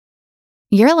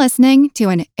You're listening to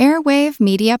an Airwave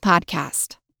Media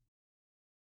Podcast.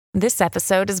 This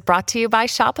episode is brought to you by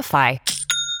Shopify.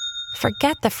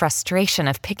 Forget the frustration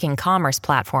of picking commerce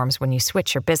platforms when you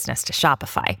switch your business to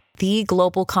Shopify, the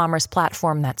global commerce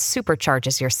platform that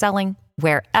supercharges your selling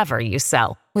wherever you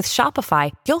sell. With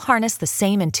Shopify, you'll harness the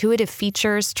same intuitive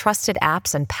features, trusted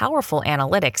apps, and powerful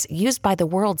analytics used by the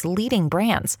world's leading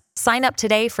brands. Sign up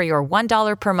today for your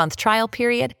 $1 per month trial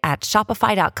period at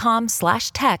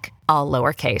shopify.com/tech, all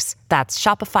lowercase. That's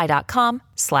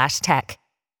shopify.com/tech.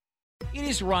 It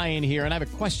is Ryan here, and I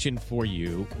have a question for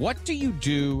you. What do you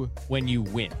do when you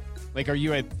win? Like, are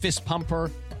you a fist pumper,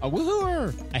 a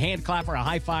woo-hooer, a hand clapper, a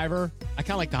high-fiver? I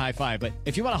kind of like the high-five, but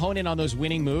if you want to hone in on those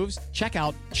winning moves, check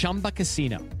out Chumba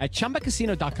Casino. At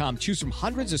ChumbaCasino.com, choose from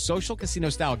hundreds of social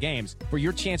casino-style games for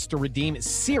your chance to redeem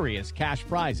serious cash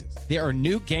prizes. There are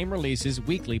new game releases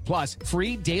weekly, plus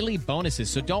free daily bonuses,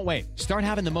 so don't wait. Start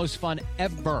having the most fun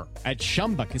ever at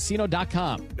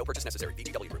ChumbaCasino.com. No purchase necessary.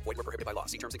 VGW. Void where prohibited by law.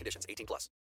 See terms and conditions. 18+.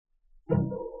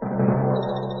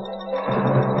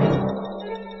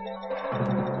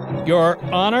 Your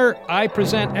Honor, I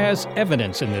present as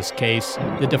evidence in this case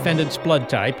the defendant's blood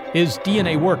type, his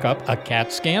DNA workup, a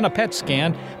CAT scan, a PET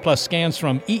scan, plus scans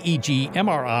from EEG,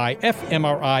 MRI,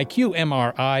 fMRI,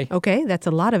 qMRI. Okay, that's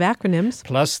a lot of acronyms.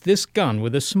 Plus this gun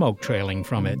with the smoke trailing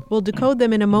from it. We'll decode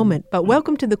them in a moment, but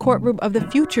welcome to the courtroom of the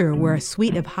future, where a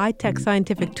suite of high-tech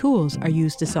scientific tools are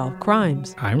used to solve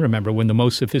crimes. I remember when the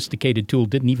most sophisticated tool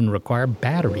didn't even require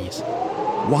batteries.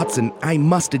 Watson, I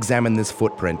must examine this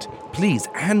footprint. Please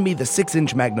hand me the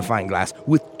 6-inch magnifying glass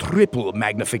with triple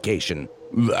magnification.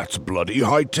 That's bloody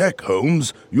high-tech,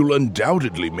 Holmes. You'll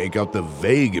undoubtedly make out the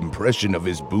vague impression of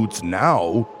his boots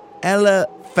now.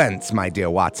 Elephants, my dear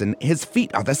Watson. His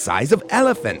feet are the size of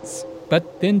elephants.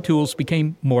 But then tools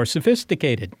became more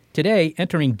sophisticated. Today,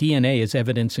 entering DNA as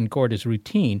evidence in court is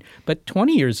routine, but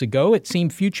 20 years ago it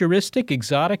seemed futuristic,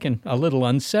 exotic, and a little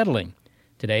unsettling.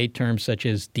 Today, terms such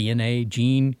as DNA,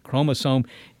 gene, chromosome,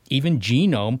 even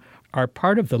genome are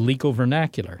part of the legal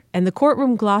vernacular. And the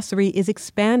courtroom glossary is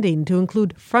expanding to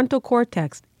include frontal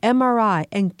cortex, MRI,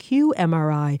 and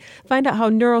qMRI. Find out how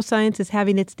neuroscience is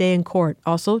having its day in court.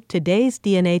 Also, today's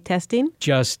DNA testing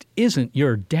just isn't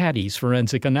your daddy's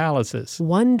forensic analysis.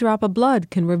 One drop of blood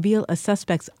can reveal a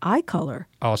suspect's eye color.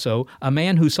 Also, a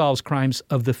man who solves crimes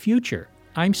of the future.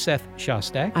 I'm Seth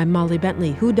Shostak. I'm Molly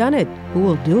Bentley. Whodunit? Who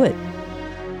will do it?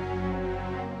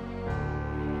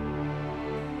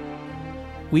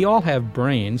 We all have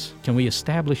brains. Can we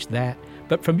establish that?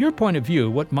 But from your point of view,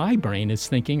 what my brain is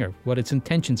thinking or what its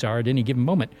intentions are at any given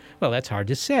moment, well, that's hard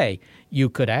to say. You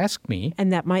could ask me. And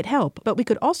that might help. But we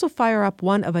could also fire up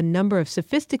one of a number of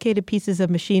sophisticated pieces of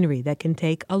machinery that can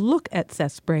take a look at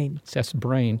Seth's brain. Seth's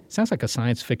brain. Sounds like a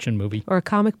science fiction movie. Or a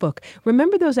comic book.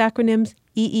 Remember those acronyms?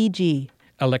 EEG.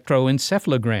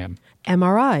 Electroencephalogram.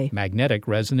 MRI. Magnetic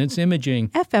resonance imaging.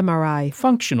 fMRI.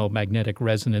 Functional magnetic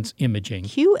resonance imaging.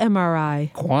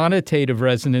 qMRI. Quantitative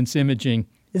resonance imaging.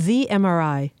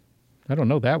 zMRI. I don't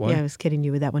know that one. Yeah, I was kidding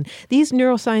you with that one. These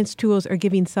neuroscience tools are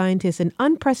giving scientists an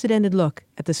unprecedented look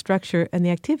at the structure and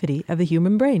the activity of the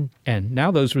human brain. And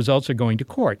now those results are going to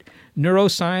court.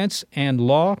 Neuroscience and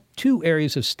law, two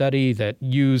areas of study that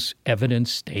use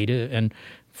evidence, data, and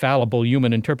fallible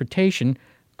human interpretation,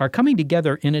 are coming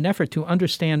together in an effort to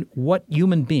understand what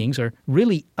human beings are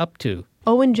really up to.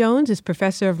 Owen Jones is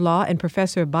professor of law and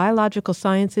professor of biological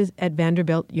sciences at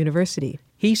Vanderbilt University.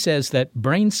 He says that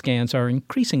brain scans are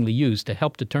increasingly used to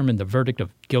help determine the verdict of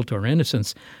guilt or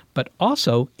innocence, but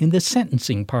also in the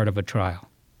sentencing part of a trial.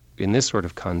 In this sort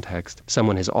of context,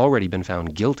 someone has already been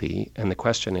found guilty, and the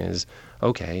question is,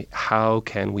 okay, how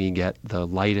can we get the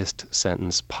lightest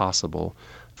sentence possible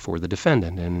for the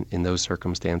defendant? And in those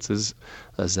circumstances,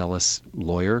 a zealous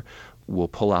lawyer will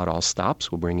pull out all stops,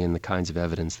 will bring in the kinds of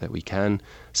evidence that we can.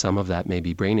 Some of that may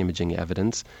be brain imaging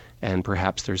evidence, and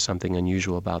perhaps there's something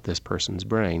unusual about this person's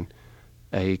brain.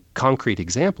 A concrete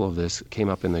example of this came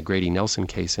up in the Grady Nelson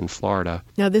case in Florida.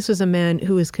 Now, this was a man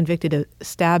who was convicted of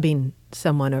stabbing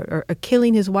someone or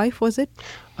killing his wife, was it?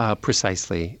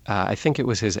 Precisely. I think it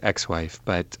was his ex-wife,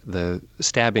 but the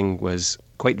stabbing was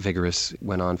quite vigorous,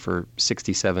 went on for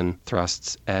 67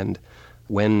 thrusts, and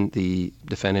when the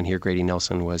defendant here, Grady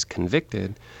Nelson, was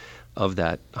convicted of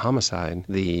that homicide,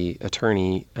 the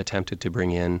attorney attempted to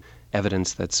bring in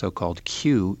evidence that's so-called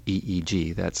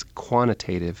QEEG, that's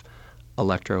quantitative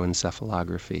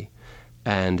electroencephalography.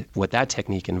 And what that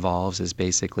technique involves is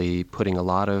basically putting a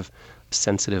lot of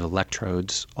sensitive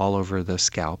electrodes all over the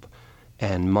scalp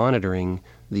and monitoring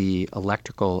the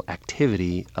electrical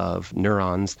activity of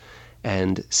neurons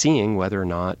and seeing whether or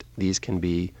not these can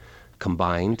be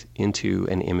combined into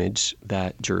an image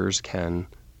that jurors can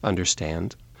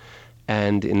understand.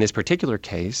 And in this particular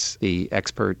case, the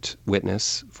expert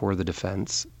witness for the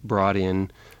defense brought in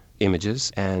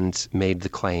images and made the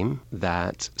claim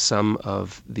that some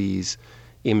of these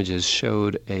images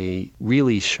showed a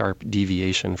really sharp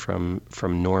deviation from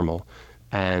normal.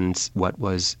 And what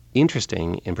was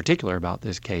interesting in particular about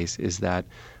this case is that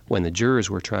when the jurors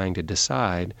were trying to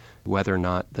decide whether or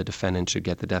not the defendant should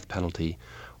get the death penalty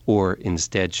or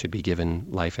instead should be given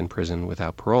life in prison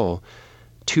without parole,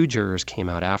 2 jurors came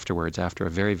out afterwards after a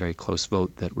very, very close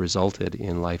vote that resulted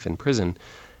in life in prison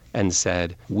and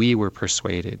said, we were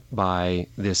persuaded by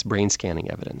this brain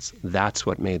scanning evidence. That's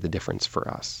what made the difference for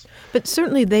us. But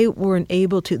certainly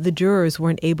the jurors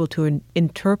weren't able to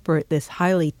interpret this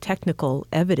highly technical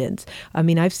evidence. I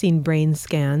mean, I've seen brain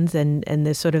scans and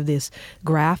there's sort of this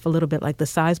graph, a little bit like the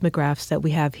seismographs that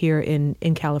we have here in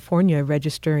California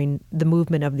registering the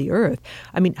movement of the earth.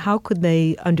 I mean, how could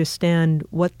they understand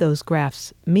what those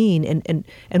graphs mean?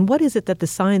 And what is it that the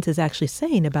science is actually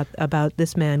saying about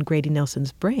this man, Grady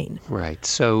Nelson's brain? Right.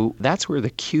 So that's where the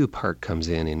Q part comes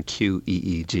in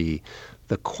QEEG.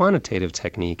 The quantitative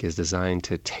technique is designed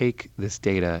to take this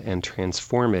data and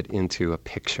transform it into a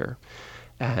picture,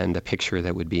 and a picture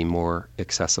that would be more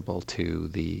accessible to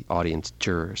the audience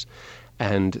jurors.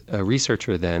 And a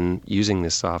researcher then, using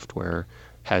this software,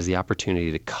 has the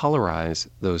opportunity to colorize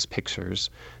those pictures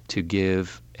to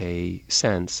give a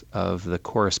sense of the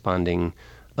corresponding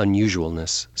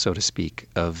unusualness, so to speak,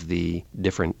 of the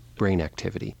different brain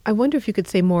activity. I wonder if you could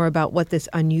say more about what this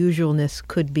unusualness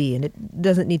could be. And it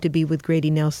doesn't need to be with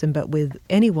Grady Nelson, but with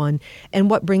anyone.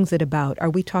 And what brings it about? Are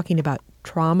we talking about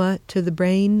trauma to the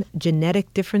brain,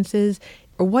 genetic differences?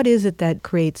 Or what is it that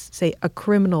creates, say, a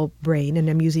criminal brain? And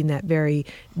I'm using that very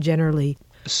generally.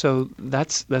 So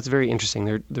that's very interesting.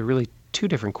 There are really 2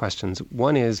 different questions.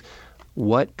 One is,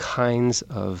 what kinds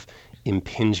of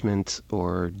impingement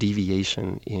or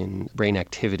deviation in brain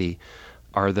activity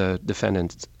are the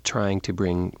defendants trying to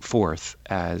bring forth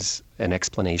as an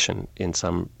explanation in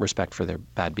some respect for their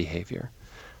bad behavior?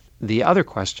 The other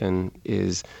question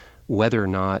is whether or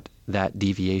not that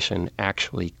deviation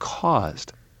actually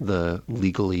caused the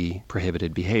legally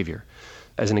prohibited behavior.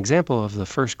 As an example of the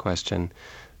first question,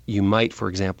 you might, for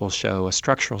example, show a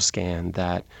structural scan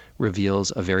that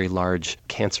reveals a very large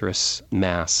cancerous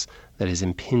mass that is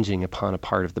impinging upon a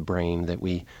part of the brain that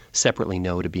we separately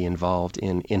know to be involved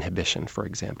in inhibition, for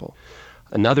example.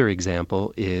 Another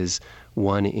example is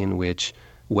one in which,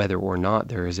 whether or not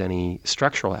there is any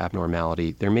structural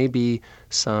abnormality, there may be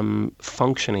some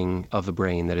functioning of the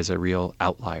brain that is a real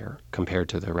outlier compared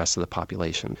to the rest of the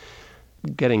population.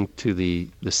 Getting to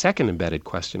the second embedded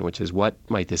question, which is what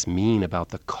might this mean about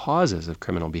the causes of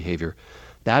criminal behavior,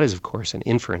 that is, of course, an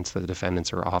inference that the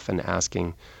defendants are often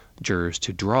asking jurors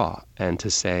to draw and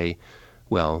to say,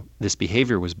 well, this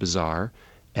behavior was bizarre,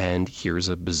 and here's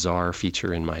a bizarre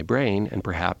feature in my brain, and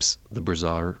perhaps the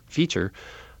bizarre feature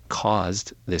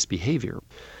caused this behavior.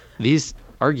 These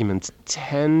arguments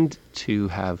tend to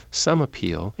have some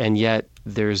appeal, and yet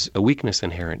there's a weakness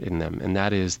inherent in them, and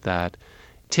that is that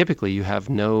typically you have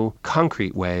no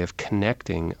concrete way of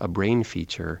connecting a brain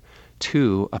feature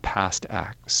to a past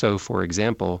act. So, for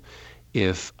example,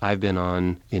 if I've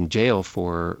been in jail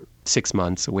for 6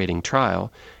 months awaiting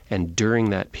trial, and during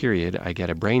that period I get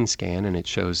a brain scan and it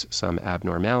shows some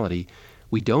abnormality,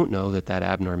 we don't know that that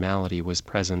abnormality was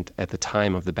present at the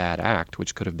time of the bad act,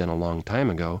 which could have been a long time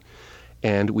ago.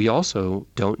 And we also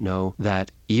don't know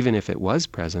that even if it was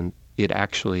present, it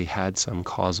actually had some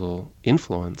causal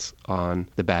influence on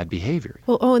the bad behavior.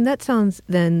 Well, and that sounds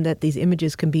then that these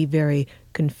images can be very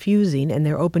confusing and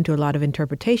they're open to a lot of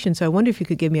interpretation. So I wonder if you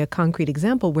could give me a concrete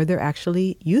example where they're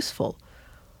actually useful.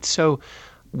 So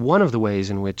one of the ways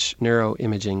in which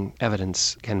neuroimaging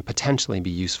evidence can potentially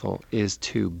be useful is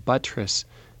to buttress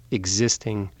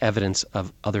existing evidence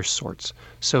of other sorts.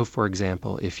 So, for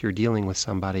example, if you're dealing with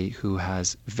somebody who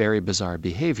has very bizarre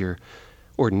behavior,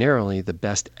 ordinarily the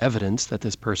best evidence that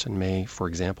this person may, for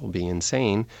example, be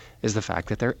insane is the fact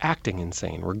that they're acting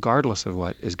insane, regardless of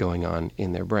what is going on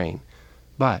in their brain.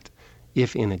 But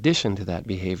if in addition to that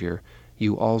behavior,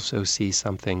 you also see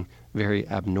something very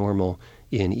abnormal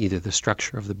in either the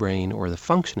structure of the brain or the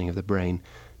functioning of the brain,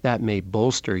 that may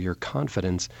bolster your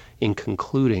confidence in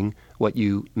concluding what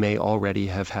you may already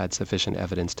have had sufficient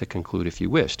evidence to conclude if you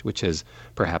wished, which is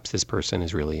perhaps this person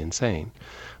is really insane.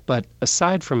 But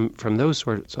aside from those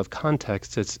sorts of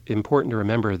contexts, it's important to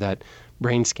remember that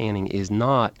brain scanning is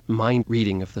not mind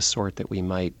reading of the sort that we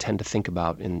might tend to think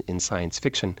about in science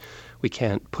fiction. We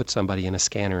can't put somebody in a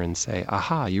scanner and say,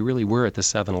 aha, you really were at the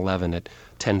 7-Eleven at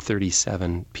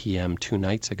 10:37 p.m. 2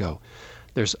 nights ago.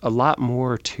 There's a lot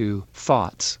more to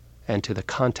thoughts and to the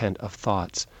content of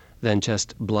thoughts than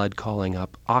just blood calling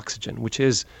up oxygen, which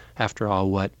is, after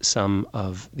all, what some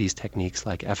of these techniques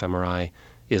like fMRI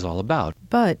is all about.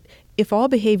 But if all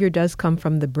behavior does come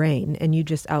from the brain, and you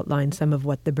just outlined some of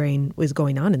what the brain was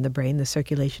going on in the brain, the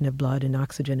circulation of blood and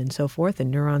oxygen and so forth,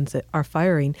 and neurons that are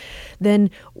firing, then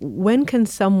when can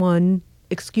someone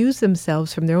excuse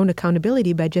themselves from their own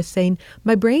accountability by just saying,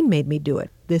 my brain made me do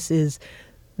it?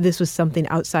 This was something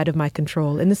outside of my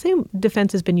control. And the same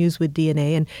defense has been used with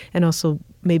DNA and also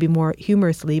maybe more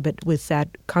humorously, but with sad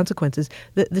consequences,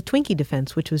 the Twinkie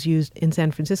defense, which was used in San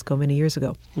Francisco many years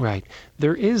ago. Right.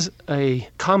 There is a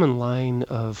common line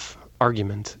of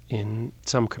argument in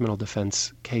some criminal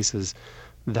defense cases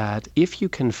that if you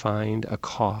can find a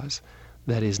cause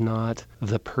that is not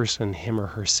the person, him or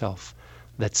herself,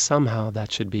 that somehow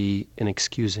that should be an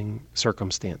excusing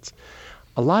circumstance.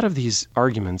 A lot of these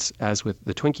arguments, as with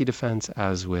the Twinkie defense,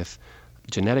 as with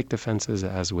genetic defenses,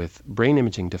 as with brain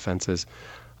imaging defenses,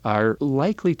 are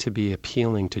likely to be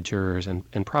appealing to jurors and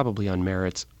probably on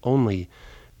merits only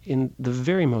in the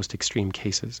very most extreme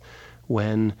cases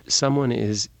when someone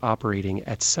is operating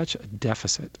at such a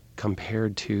deficit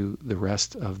compared to the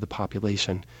rest of the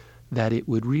population that it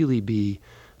would really be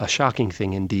a shocking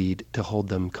thing indeed to hold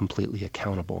them completely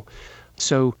accountable.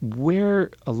 So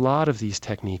where a lot of these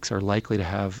techniques are likely to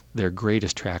have their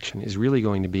greatest traction is really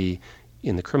going to be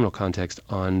in the criminal context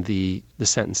on the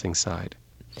sentencing side.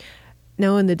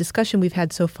 Now, in the discussion we've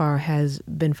had so far has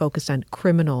been focused on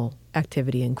criminal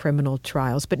activity and criminal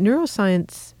trials, but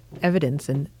neuroscience evidence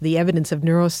and the evidence of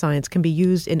neuroscience can be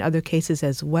used in other cases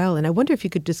as well. And I wonder if you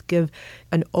could just give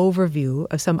an overview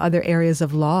of some other areas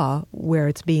of law where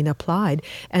it's being applied,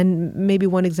 and maybe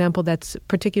one example that's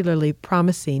particularly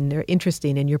promising or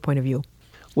interesting in your point of view.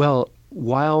 Well,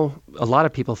 while a lot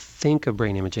of people think of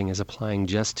brain imaging as applying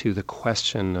just to the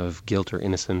question of guilt or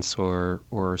innocence or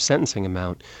sentencing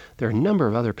amount, there are a number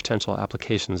of other potential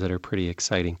applications that are pretty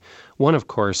exciting. One, of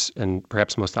course, and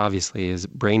perhaps most obviously, is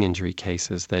brain injury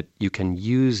cases, that you can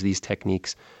use these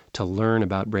techniques to learn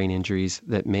about brain injuries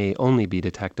that may only be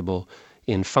detectable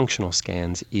in functional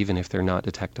scans, even if they're not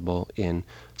detectable in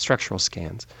structural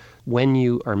scans. When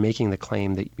you are making the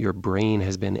claim that your brain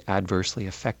has been adversely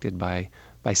affected by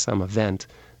some event,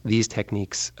 these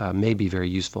techniques may be very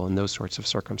useful in those sorts of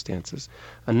circumstances.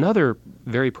 Another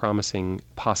very promising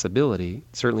possibility,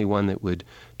 certainly one that would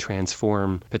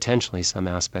transform potentially some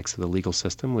aspects of the legal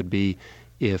system, would be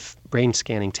if brain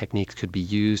scanning techniques could be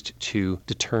used to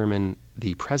determine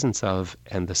the presence of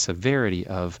and the severity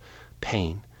of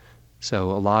pain.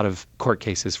 So a lot of court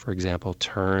cases, for example,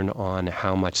 turn on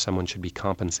how much someone should be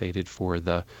compensated for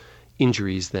the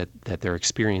injuries that they're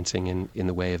experiencing in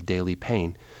the way of daily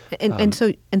pain. And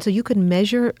so you can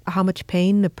measure how much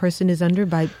pain a person is under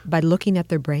by looking at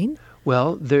their brain?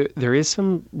 Well, there is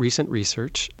some recent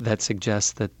research that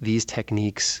suggests that these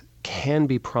techniques can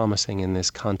be promising in this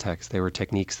context. They were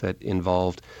techniques that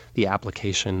involved the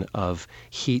application of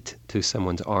heat to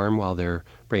someone's arm while their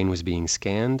brain was being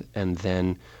scanned, and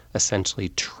then essentially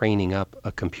training up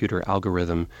a computer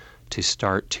algorithm to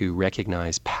start to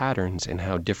recognize patterns in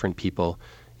how different people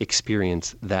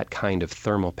experience that kind of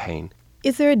thermal pain.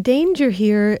 Is there a danger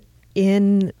here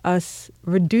in us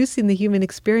reducing the human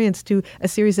experience to a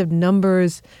series of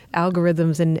numbers,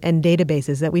 algorithms, and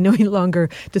databases that we no longer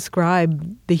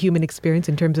describe the human experience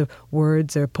in terms of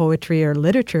words or poetry or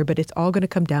literature, but it's all going to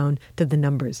come down to the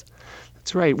numbers?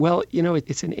 That's right. Well,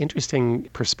 it's an interesting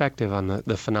perspective on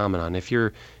the phenomenon. If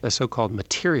you're a so-called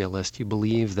materialist, you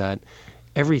believe that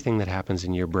everything that happens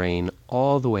in your brain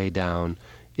all the way down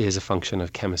is a function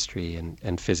of chemistry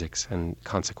and physics and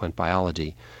consequent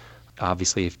biology.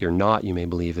 Obviously, if you're not, you may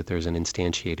believe that there's an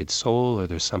instantiated soul or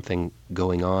there's something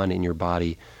going on in your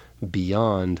body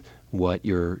beyond what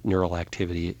your neural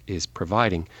activity is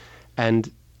providing.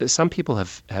 And some people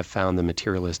have found the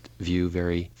materialist view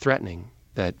very threatening,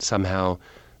 that somehow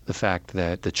the fact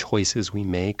that the choices we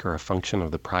make are a function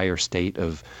of the prior state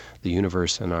of the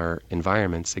universe and our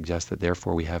environment suggests that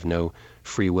therefore we have no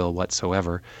free will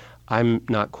whatsoever. I'm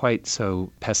not quite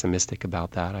so pessimistic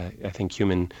about that. I think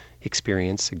human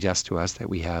experience suggests to us that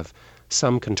we have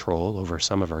some control over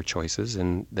some of our choices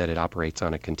and that it operates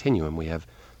on a continuum. We have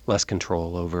less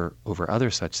control over other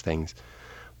such things.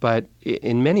 But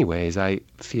in many ways, I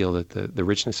feel that the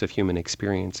richness of human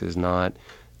experience is not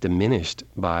diminished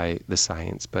by the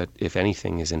science, but if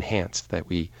anything is enhanced, that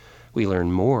we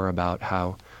learn more about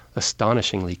how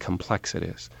astonishingly complex it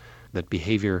is, that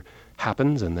behavior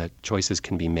happens and that choices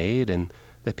can be made and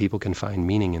that people can find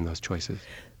meaning in those choices.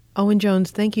 Owen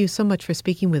Jones, thank you so much for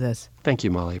speaking with us. Thank you,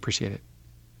 Molly. Appreciate it.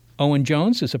 Owen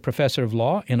Jones is a professor of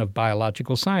law and of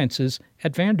biological sciences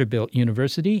at Vanderbilt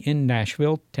University in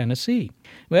Nashville, Tennessee.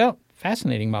 Well,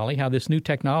 fascinating, Molly, how this new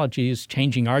technology is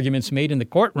changing arguments made in the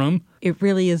courtroom. It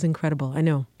really is incredible, I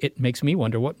know. It makes me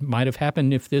wonder what might have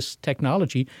happened if this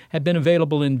technology had been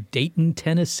available in Dayton,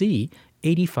 Tennessee,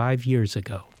 85 years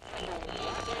ago.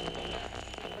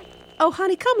 Oh,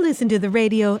 honey, come listen to the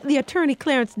radio. The attorney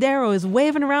Clarence Darrow is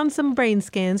waving around some brain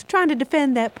scans, trying to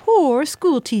defend that poor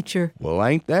school teacher. Well,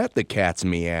 ain't that the cat's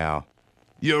meow?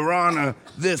 Your Honor,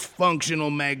 this functional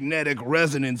magnetic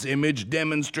resonance image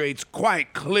demonstrates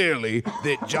quite clearly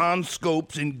that John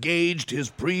Scopes engaged his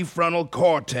prefrontal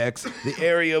cortex, the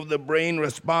area of the brain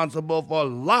responsible for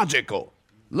logical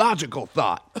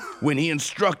thought, when he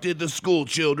instructed the school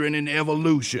children in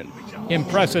evolution.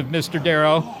 Impressive, Mr.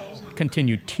 Darrow.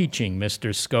 Continue teaching,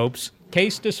 Mr. Scopes.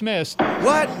 Case dismissed.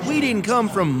 What? We didn't come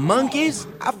from monkeys?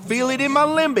 I feel it in my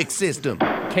limbic system.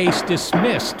 Case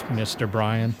dismissed, Mr.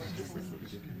 Bryan.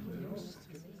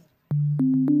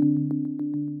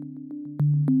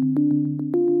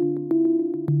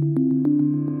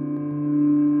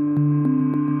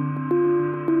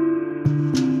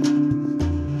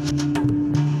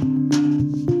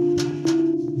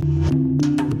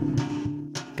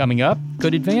 Coming up,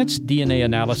 could advanced DNA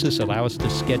analysis allow us to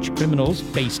sketch criminals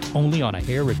based only on a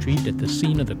hair retrieved at the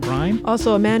scene of the crime?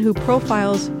 Also, a man who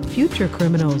profiles future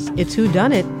criminals. It's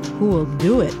Whodunit, who will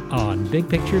do it. On Big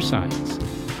Picture Science.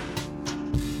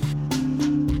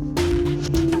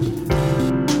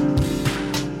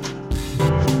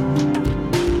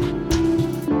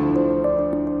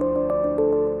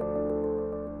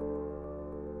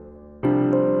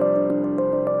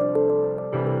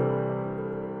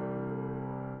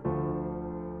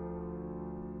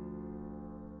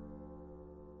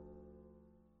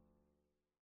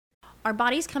 Our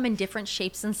bodies come in different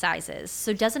shapes and sizes,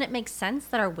 so doesn't it make sense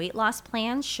that our weight loss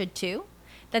plans should too?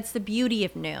 That's the beauty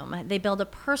of Noom. They build a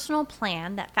personal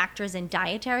plan that factors in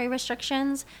dietary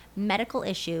restrictions, medical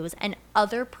issues, and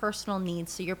other personal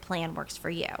needs so your plan works for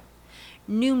you.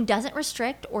 Noom doesn't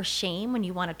restrict or shame when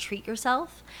you want to treat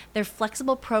yourself. Their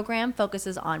flexible program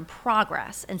focuses on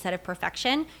progress instead of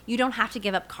perfection. You don't have to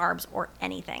give up carbs or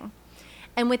anything.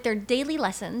 And with their daily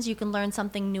lessons, you can learn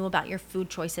something new about your food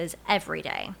choices every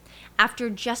day. After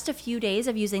just a few days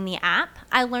of using the app,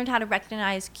 I learned how to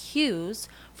recognize cues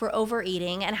for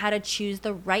overeating and how to choose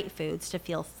the right foods to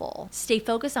feel full. Stay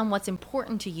focused on what's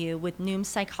important to you with Noom's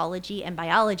psychology and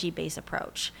biology-based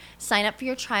approach. Sign up for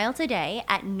your trial today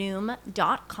at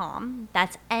Noom.com.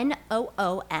 That's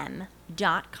Noom.com.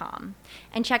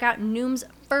 And check out Noom's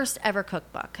first ever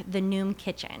cookbook, The Noom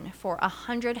Kitchen, for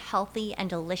 100 healthy and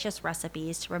delicious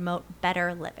recipes to promote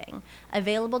better living.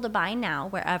 Available to buy now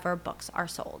wherever books are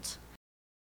sold.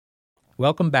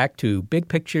 Welcome back to Big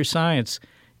Picture Science.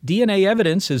 DNA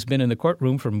evidence has been in the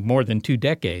courtroom for more than 2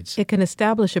 decades. It can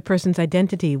establish a person's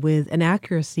identity with an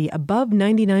accuracy above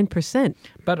 99%.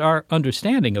 But our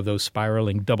understanding of those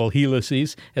spiraling double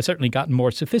helices has certainly gotten more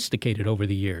sophisticated over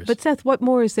the years. But Seth, what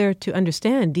more is there to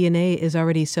understand? DNA is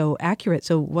already so accurate,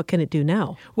 so what can it do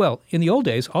now? Well, in the old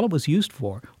days, all it was used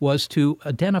for was to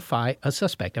identify a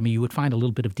suspect. I mean, you would find a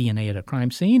little bit of DNA at a crime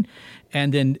scene,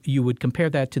 and then you would compare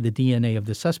that to the DNA of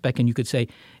the suspect, and you could say,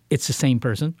 it's the same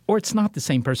person, or it's not the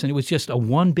same person. It was just a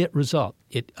one-bit result.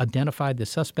 It identified the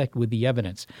suspect with the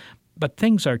evidence. But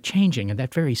things are changing, and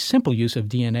that very simple use of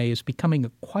DNA is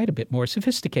becoming quite a bit more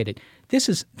sophisticated. This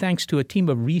is thanks to a team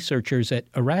of researchers at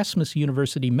Erasmus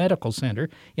University Medical Centre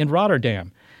in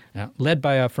Rotterdam. Now, led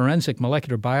by a forensic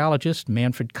molecular biologist,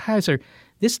 Manfred Kayser,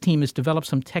 this team has developed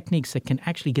some techniques that can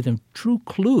actually give them true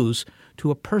clues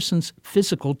to a person's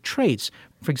physical traits.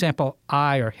 For example,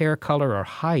 eye or hair color or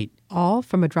height. All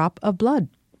from a drop of blood.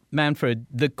 Manfred,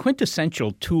 the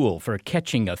quintessential tool for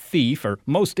catching a thief or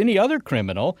most any other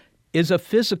criminal is a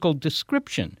physical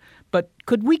description. But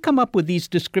could we come up with these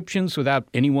descriptions without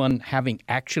anyone having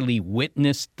actually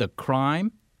witnessed the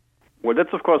crime? Well,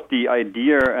 that's, of course, the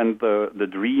idea and the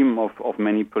dream of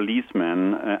many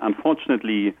policemen.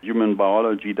 Unfortunately, human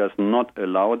biology does not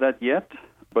allow that yet,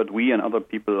 but we and other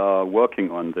people are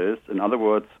working on this. In other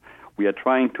words, we are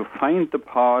trying to find the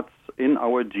parts in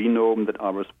our genome that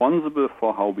are responsible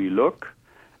for how we look,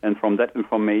 and from that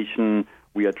information,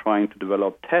 we are trying to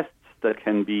develop tests that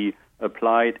can be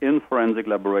applied in forensic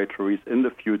laboratories in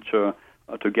the future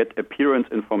to get appearance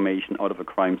information out of a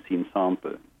crime scene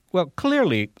sample. Well,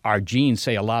 clearly our genes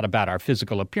say a lot about our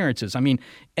physical appearances. I mean,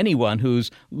 anyone who's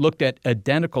looked at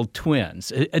identical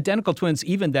twins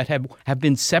even that have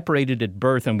been separated at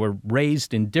birth and were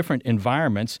raised in different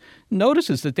environments,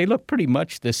 notices that they look pretty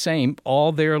much the same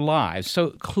all their lives.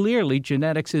 So clearly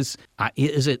genetics is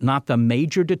it not the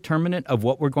major determinant of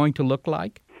what we're going to look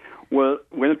like? Well,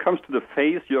 when it comes to the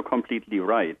face, you're completely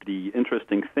right. The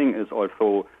interesting thing is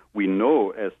also we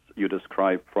know, as you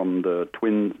described from the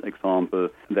twins example,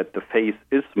 that the face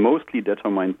is mostly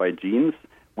determined by genes.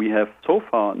 We have so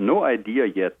far no idea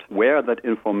yet where that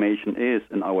information is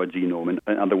in our genome.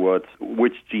 In other words,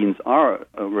 which genes are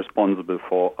responsible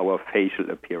for our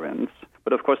facial appearance.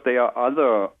 But of course, there are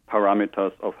other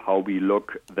parameters of how we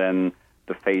look than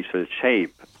the facial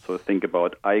shape. So think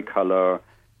about eye color,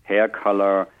 hair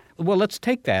color. Well, let's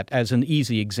take that as an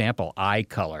easy example, eye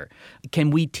color.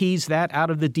 Can we tease that out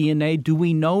of the DNA? Do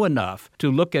we know enough to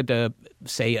look at, a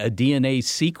DNA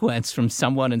sequence from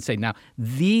someone and say, now,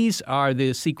 these are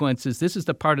the sequences, this is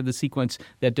the part of the sequence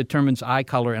that determines eye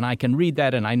color, and I can read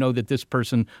that, and I know that this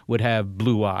person would have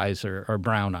blue eyes or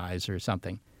brown eyes or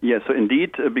something? Yes, so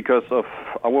indeed, because of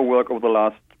our work over the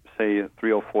last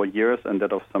 3 or 4 years and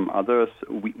that of some others,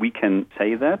 we can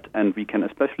say that, and we can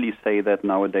especially say that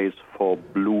nowadays for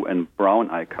blue and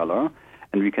brown eye color,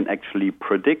 and we can actually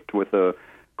predict with a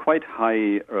quite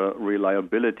high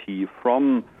reliability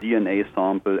from DNA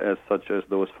sample such as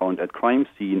those found at crime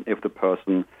scene if the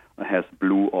person has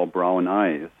blue or brown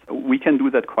eyes. We can do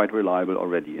that quite reliable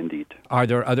already, indeed. Are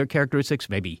there other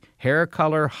characteristics, maybe hair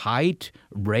color, height,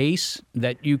 race,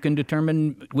 that you can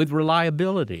determine with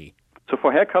reliability? So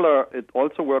for hair color, it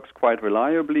also works quite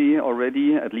reliably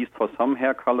already, at least for some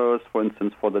hair colors. For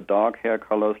instance, for the dark hair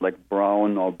colors like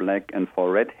brown or black, and for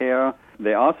red hair.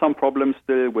 There are some problems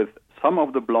still with some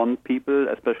of the blonde people,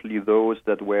 especially those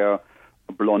that were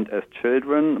blonde as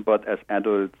children, but as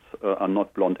adults are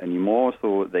not blonde anymore,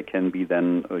 so they can be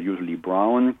then usually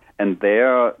brown. And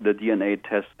there, the DNA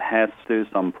test has still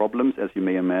some problems, as you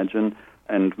may imagine.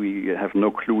 And we have no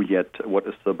clue yet what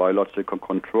is the biological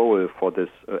control for this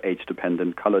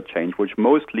age-dependent color change, which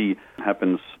mostly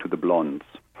happens to the blondes.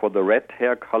 For the red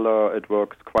hair color, it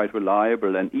works quite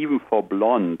reliable, and even for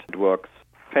blonde, it works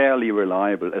fairly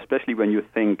reliable, especially when you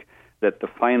think that the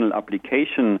final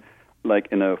application, like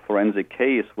in a forensic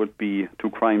case, would be to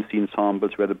crime scene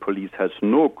samples where the police has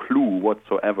no clue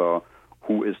whatsoever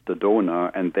who is the donor,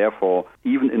 and therefore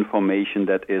even information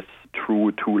that is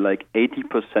true to like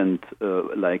 80%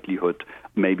 likelihood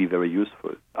may be very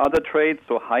useful. Other traits,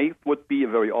 so height would be a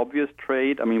very obvious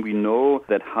trait. I mean, we know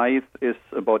that height is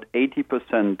about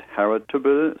 80%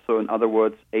 heritable. So in other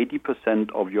words,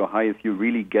 80% of your height you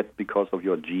really get because of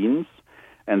your genes.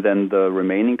 And then the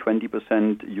remaining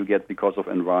 20% you get because of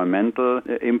environmental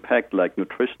impact, like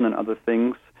nutrition and other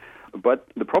things. But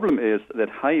the problem is that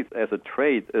height as a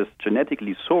trait is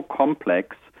genetically so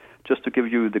complex. Just to give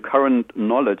you the current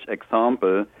knowledge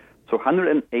example, so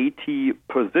 180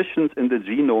 positions in the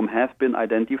genome have been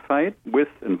identified with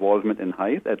involvement in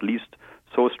height, at least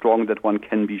so strong that one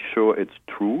can be sure it's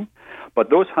true. But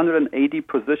those 180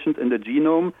 positions in the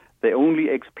genome, they only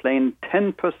explain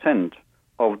 10%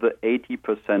 of the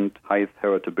 80% height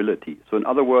heritability. So in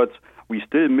other words, we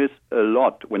still miss a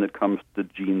lot when it comes to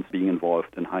genes being involved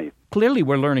in height. Clearly,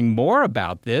 we're learning more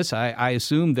about this. I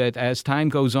assume that as time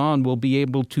goes on, we'll be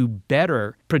able to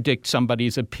better predict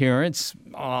somebody's appearance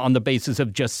on the basis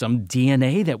of just some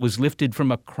DNA that was lifted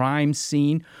from a crime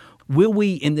scene. Will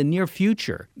we, in the near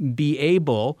future, be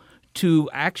able to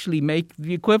actually make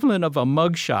the equivalent of a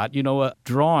mugshot, a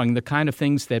drawing, the kind of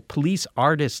things that police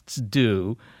artists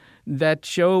do, that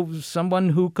show someone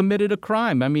who committed a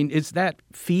crime? I mean, is that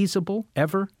feasible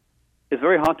ever? It's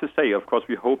very hard to say. Of course,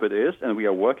 we hope it is, and we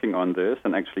are working on this.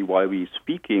 And actually, while we're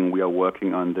speaking, we are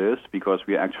working on this because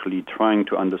we are actually trying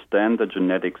to understand the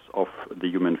genetics of the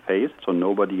human face. So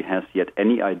nobody has yet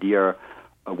any idea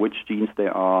which genes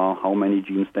there are, how many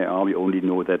genes there are. We only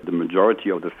know that the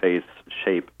majority of the face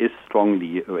shape is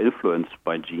strongly influenced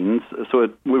by genes. So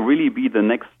it will really be the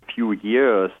next few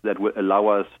years that will allow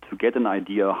us to get an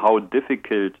idea how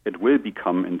difficult it will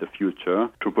become in the future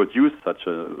to produce such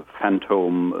a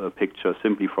phantom picture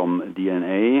simply from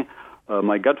DNA.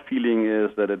 My gut feeling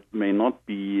is that it may not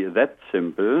be that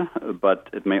simple, but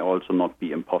it may also not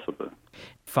be impossible.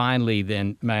 Finally,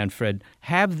 then, Manfred,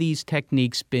 have these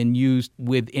techniques been used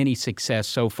with any success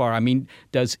so far? I mean,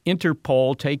 does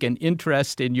Interpol take an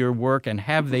interest in your work, and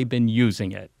have they been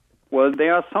using it? Well,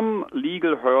 there are some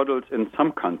legal hurdles in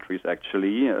some countries,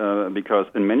 actually, because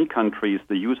in many countries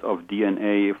the use of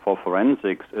DNA for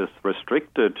forensics is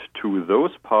restricted to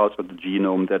those parts of the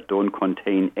genome that don't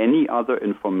contain any other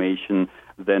information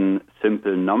than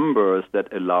simple numbers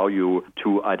that allow you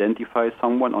to identify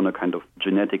someone on a kind of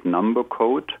genetic number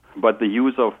code. But the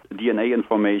use of DNA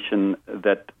information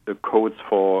that codes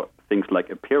for things like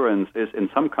appearance is in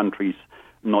some countries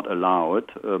not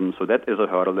allowed. So that is a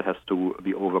hurdle that has to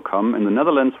be overcome. In the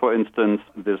Netherlands, for instance,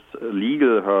 this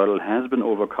legal hurdle has been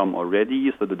overcome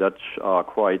already. So the Dutch are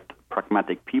quite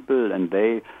pragmatic people, and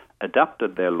they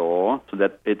adapted their law so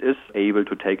that it is able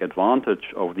to take advantage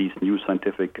of these new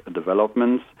scientific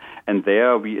developments. And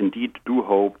there we indeed do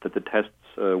hope that the tests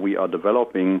we are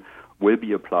developing will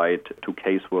be applied to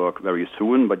casework very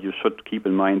soon. But you should keep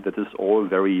in mind that this is all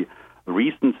very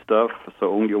recent stuff,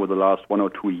 so only over the last 1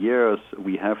 or 2 years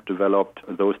we have developed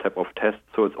those type of tests,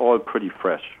 so it's all pretty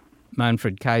fresh.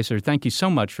 Manfred Kayser, thank you so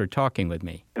much for talking with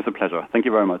me. It's a pleasure. Thank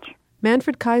you very much.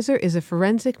 Manfred Kayser is a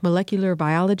forensic molecular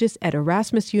biologist at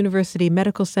Erasmus University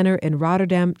Medical Centre in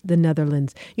Rotterdam, the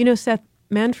Netherlands. You know, Seth,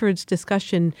 Manfred's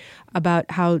discussion about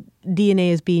how DNA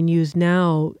is being used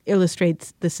now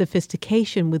illustrates the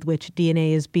sophistication with which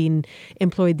DNA is being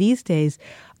employed these days.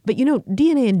 But, you know,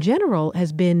 DNA in general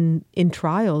has been in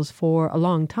trials for a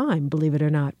long time, believe it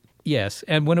or not. Yes,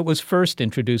 and when it was first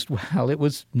introduced, well, it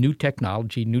was new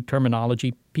technology, new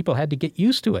terminology. People had to get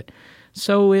used to it.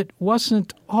 So it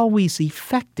wasn't always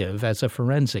effective as a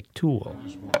forensic tool.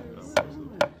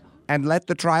 And let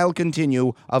the trial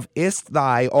continue of Ist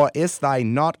thou or ist thou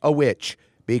not a witch,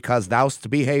 because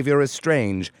thou'st behavior is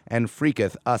strange and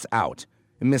freaketh us out.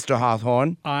 Mr.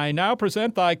 Hawthorne? I now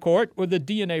present thy court with the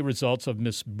DNA results of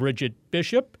Miss Bridget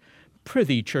Bishop.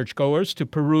 Prithee, churchgoers, to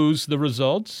peruse the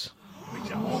results.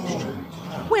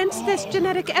 Whence this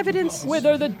genetic evidence?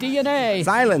 Whither the DNA?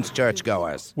 Silence,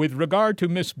 churchgoers. With regard to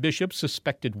Miss Bishop's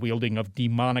suspected wielding of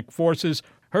demonic forces,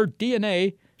 her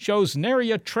DNA shows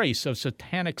nary a trace of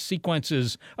satanic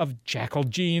sequences of jackal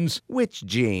genes. Which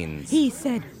genes? He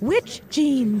said, which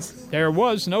genes? There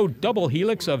was no double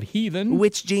helix of heathen.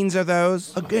 Which genes are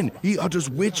those? Again, he utters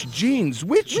which genes?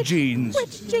 Which genes?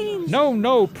 Which genes?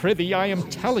 No, prithee, I am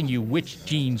telling you which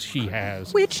genes she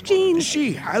has. Which genes?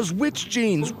 She has which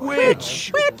genes?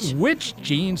 Which? Which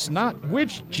genes, not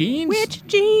which genes? Which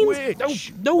genes?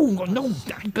 Which? No,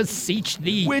 I beseech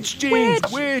thee. Which genes?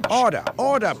 Which?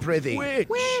 Order, prithee. Which?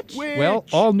 Well,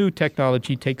 all new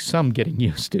technology takes some getting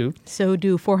used to. So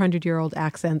do 400-year-old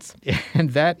accents.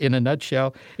 And that, in a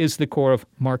nutshell, is the core of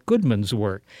Marc Goodman's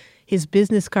work. His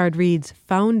business card reads,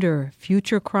 Founder,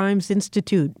 Future Crimes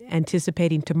Institute,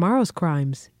 anticipating tomorrow's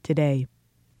crimes today.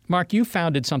 Marc, you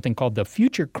founded something called the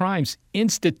Future Crimes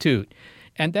Institute.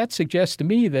 And that suggests to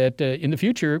me that in the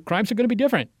future, crimes are going to be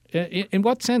different. In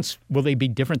what sense will they be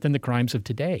different than the crimes of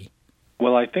today?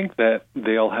 Well, I think that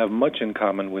they'll have much in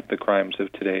common with the crimes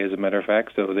of today, as a matter of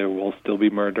fact. So there will still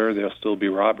be murder, there'll still be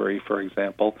robbery, for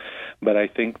example. But I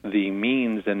think the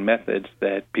means and methods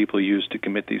that people use to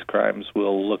commit these crimes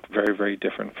will look very, very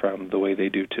different from the way they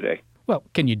do today. Well,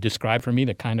 can you describe for me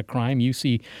the kind of crime you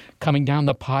see coming down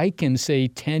the pike in, say,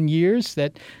 10 years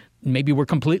that maybe we're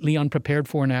completely unprepared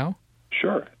for now?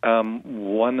 Sure.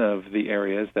 One of the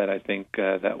areas that I think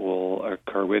that will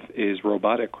occur with is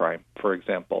robotic crime, for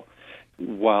example.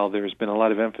 While there's been a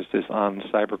lot of emphasis on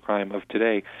cybercrime of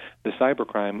today, the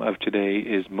cybercrime of today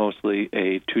is mostly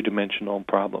a two-dimensional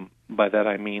problem. By that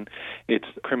I mean it's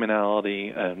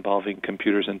criminality involving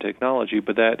computers and technology,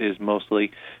 but that is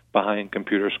mostly behind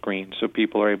computer screens. So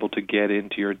people are able to get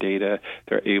into your data,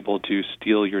 they're able to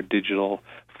steal your digital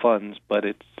funds, but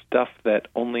it's stuff that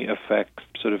only affects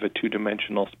sort of a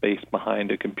two-dimensional space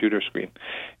behind a computer screen.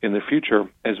 In the future,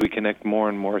 as we connect more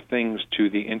and more things to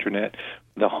the Internet,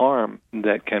 the harm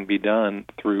that can be done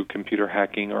through computer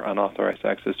hacking or unauthorized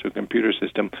access to a computer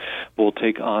system will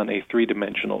take on a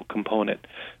three-dimensional component.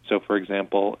 So, for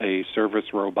example, a service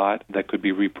robot that could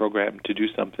be reprogrammed to do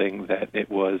something that it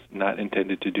was not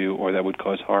intended to do or that would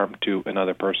cause harm to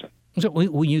another person. So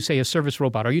when you say a service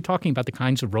robot, are you talking about the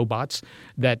kinds of robots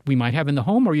that we might have in the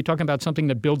home, or are you talking about something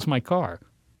that builds my car?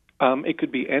 It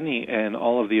could be any and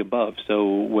all of the above. So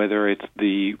whether it's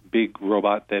the big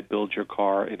robot that builds your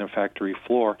car in a factory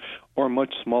floor or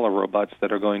much smaller robots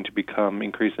that are going to become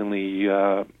increasingly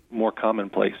more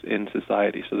commonplace in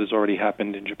society. So this already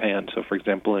happened in Japan. So, for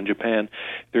example, in Japan,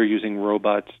 they're using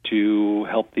robots to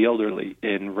help the elderly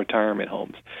in retirement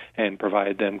homes and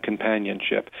provide them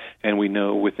companionship. And we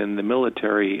know within the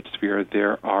military sphere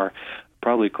there are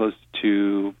probably close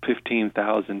to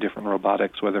 15,000 different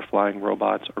robotics, whether flying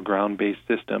robots or ground-based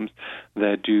systems,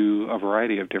 that do a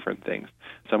variety of different things.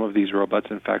 Some of these robots,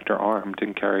 in fact, are armed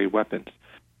and carry weapons.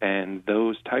 And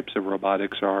those types of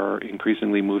robotics are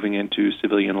increasingly moving into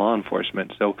civilian law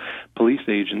enforcement. So police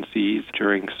agencies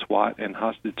during SWAT and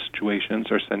hostage situations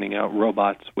are sending out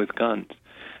robots with guns.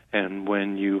 And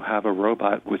when you have a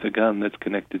robot with a gun that's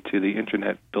connected to the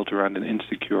internet built around an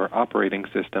insecure operating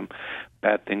system,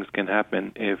 bad things can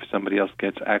happen if somebody else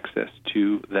gets access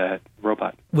to that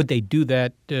robot. Would they do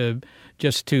that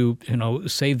just to,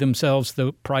 save themselves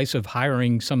the price of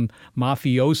hiring some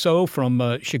mafioso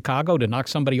from Chicago to knock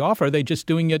somebody off? Or are they just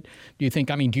doing it, do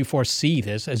you foresee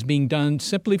this as being done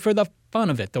simply for the fun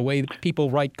of it, the way people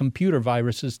write computer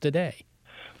viruses today?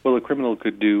 Well, a criminal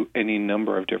could do any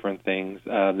number of different things.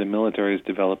 The military is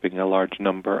developing a large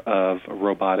number of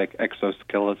robotic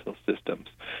exoskeletal systems.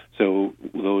 So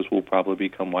those will probably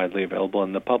become widely available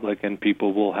in the public, and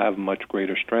people will have much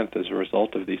greater strength as a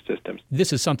result of these systems.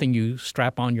 This is something you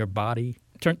strap on your body?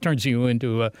 Turns you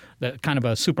into kind of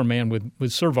a Superman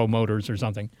with servo motors or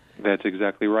something. That's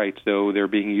exactly right. So they're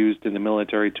being used in the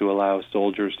military to allow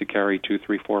soldiers to carry 200,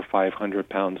 300, 400, 500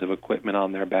 pounds of equipment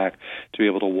on their back, to be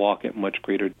able to walk at much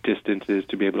greater distances,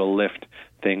 to be able to lift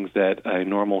things that a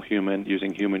normal human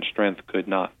using human strength could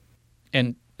not.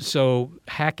 And so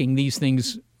hacking these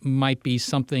things might be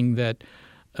something that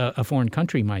a foreign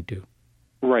country might do.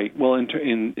 Right. Well, in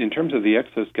terms of the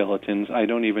exoskeletons, I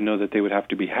don't even know that they would have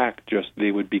to be hacked. Just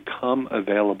they would become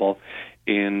available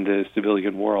in the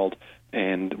civilian world.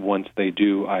 And once they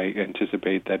do, I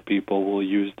anticipate that people will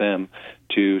use them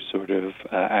to sort of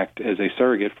act as a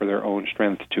surrogate for their own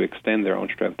strength, to extend their own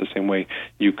strength, the same way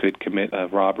you could commit a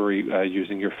robbery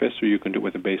using your fists, or you can do it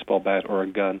with a baseball bat or a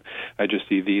gun. I just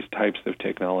see these types of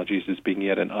technologies as being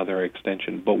yet another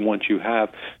extension. But once you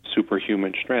have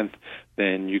superhuman strength,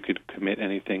 then you could commit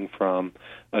anything from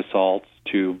assaults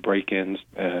to break-ins,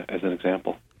 as an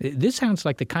example. This sounds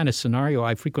like the kind of scenario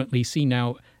I frequently see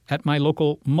now at my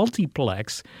local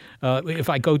multiplex if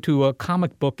I go to a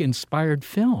comic book-inspired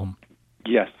film.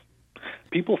 Yes.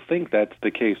 People think that's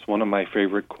the case. One of my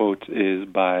favorite quotes is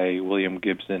by William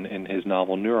Gibson in his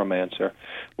novel Neuromancer,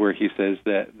 where he says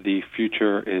that the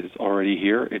future is already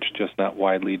here, it's just not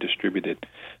widely distributed.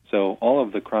 So all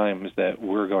of the crimes that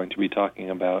we're going to be talking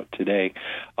about today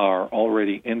are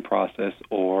already in process,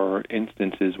 or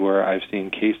instances where I've seen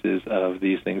cases of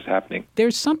these things happening.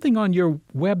 There's something on your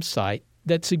website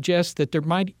that suggests that there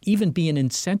might even be an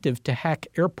incentive to hack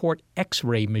airport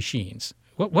X-ray machines.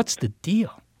 What's the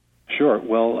deal? Sure.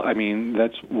 Well,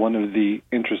 that's one of the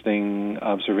interesting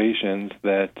observations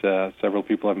that several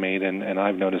people have made, and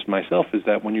I've noticed myself, is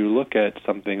that when you look at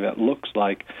something that looks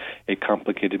like a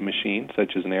complicated machine,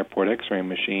 such as an airport X-ray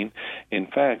machine, in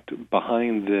fact,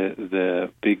 behind the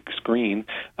big screen,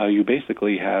 you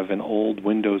basically have an old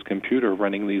Windows computer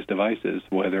running these devices,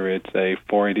 whether it's a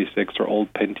 486 or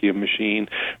old Pentium machine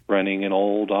running an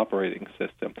old operating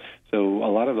system. So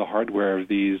a lot of the hardware of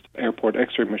these airport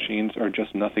X-ray machines are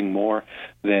just nothing more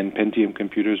than Pentium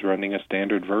computers running a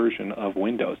standard version of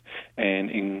Windows.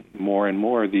 And more and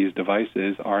more, these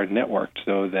devices are networked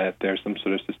so that there's some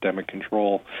sort of systemic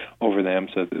control over them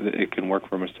so that it can work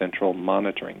from a central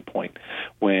monitoring point.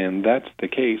 When that's the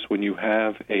case, when you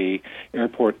have a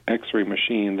airport X-ray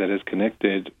machine that is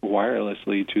connected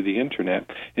wirelessly to the internet,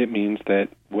 it means that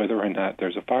whether or not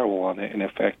there's a firewall on it, in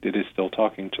effect, it is still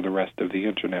talking to the rest of the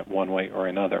internet one way or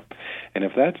another. And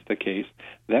if that's the case,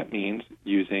 that means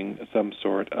using some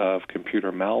sort of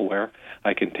computer malware,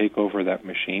 I can take over that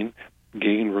machine,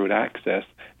 gain root access,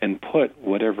 and put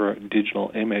whatever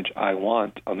digital image I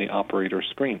want on the operator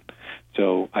screen.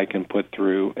 So I can put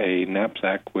through a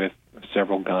knapsack with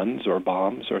several guns or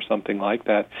bombs or something like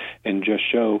that and just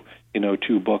show,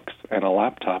 2 books and a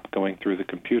laptop going through the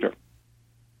computer.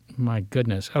 My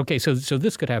goodness. Okay, so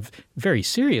this could have very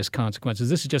serious consequences.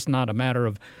 This is just not a matter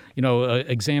of,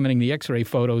 examining the X-ray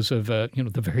photos of, the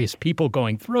various people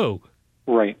going through.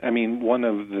 Right. One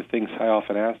of the things I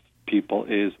often ask people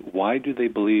is, why do they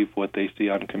believe what they see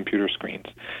on computer screens?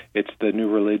 It's the new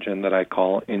religion that I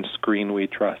call "In Screen We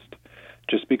Trust."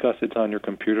 Just because it's on your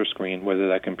computer screen, whether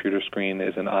that computer screen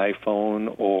is an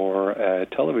iPhone or a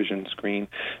television screen,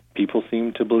 people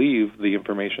seem to believe the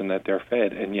information that they're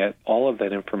fed, and yet all of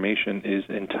that information is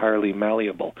entirely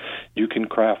malleable. You can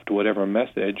craft whatever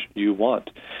message you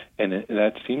want, and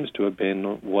that seems to have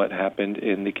been what happened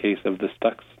in the case of the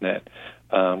Stuxnet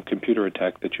computer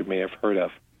attack that you may have heard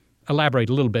of. Elaborate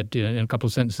a little bit in a couple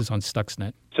of sentences on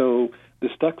Stuxnet. So the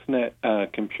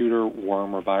Stuxnet computer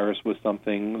worm or virus was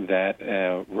something that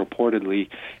reportedly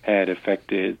had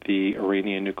affected the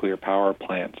Iranian nuclear power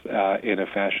plants in a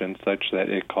fashion such that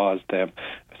it caused them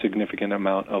significant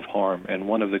amount of harm. And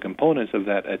one of the components of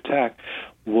that attack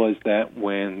was that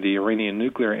when the Iranian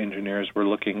nuclear engineers were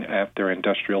looking at their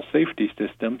industrial safety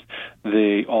systems,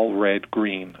 they all read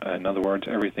green. In other words,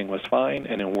 everything was fine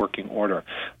and in working order.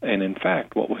 And in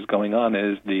fact, what was going on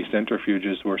is the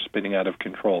centrifuges were spinning out of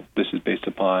control. This is based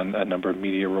upon a number of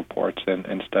media reports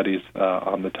and studies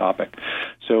on the topic.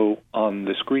 So on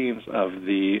the screens of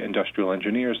the industrial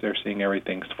engineers, they're seeing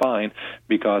everything's fine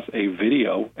because a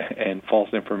video and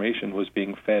false information was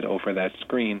being fed over that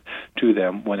screen to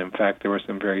them when in fact there were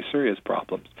some very serious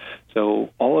problems. So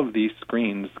all of these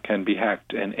screens can be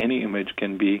hacked and any image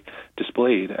can be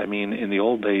displayed. I mean, in the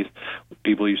old days,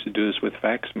 people used to do this with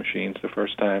fax machines. The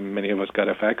first time many of us got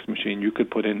a fax machine, you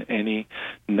could put in any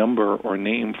number or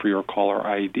name for your caller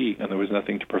ID, and there was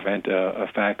nothing to prevent a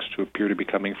fax to appear to be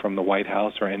coming from the White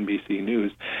House or NBC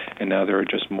News. And now there are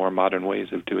just more modern ways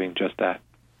of doing just that.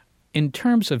 In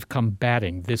terms of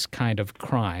combating this kind of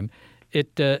crime,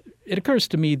 it occurs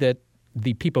to me that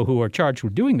the people who are charged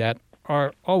with doing that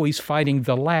are always fighting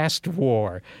the last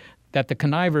war, that the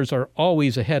connivers are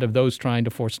always ahead of those trying to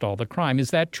forestall the crime.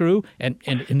 Is that true? And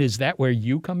is that where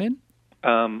you come in?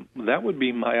 That would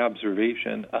be my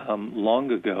observation.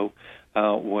 Long ago,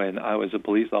 when I was a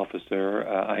police officer,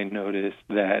 I noticed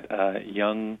that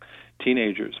young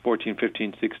teenagers, 14,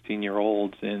 15,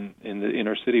 16-year-olds in the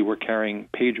inner city were carrying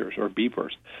pagers or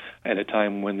beepers at a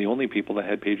time when the only people that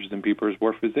had pagers and beepers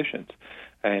were physicians.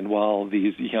 And while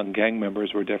these young gang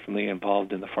members were definitely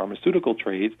involved in the pharmaceutical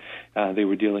trades, they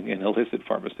were dealing in illicit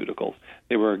pharmaceuticals.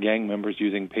 They were gang members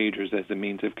using pagers as a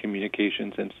means of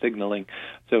communications and signaling.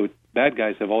 So bad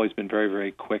guys have always been very,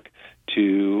 very quick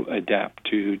to adapt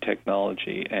to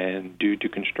technology, and due to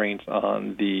constraints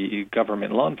on the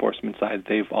government law enforcement side,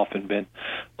 they've often been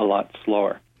a lot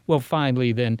slower. Well,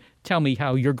 finally, then, tell me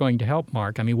how you're going to help,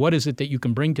 Marc. I mean, what is it that you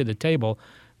can bring to the table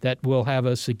that will have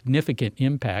a significant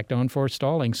impact on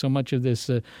forestalling so much of this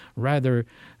rather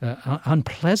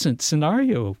unpleasant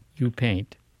scenario you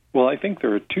paint? Well, I think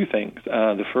there are two things.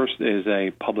 The first is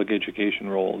a public education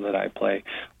role that I play,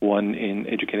 one in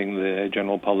educating the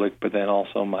general public, but then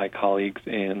also my colleagues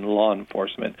in law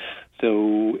enforcement.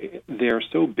 So they're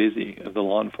so busy, the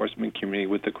law enforcement community,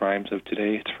 with the crimes of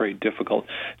today, it's very difficult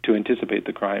to anticipate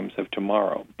the crimes of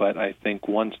tomorrow. But I think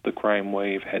once the crime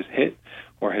wave has hit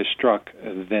or has struck,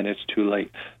 then it's too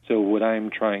late. So what I'm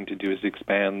trying to do is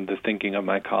expand the thinking of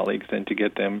my colleagues and to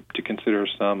get them to consider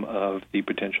some of the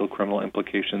potential criminal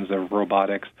implications of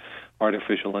robotics,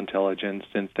 artificial intelligence,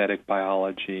 synthetic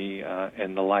biology,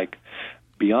 and the like.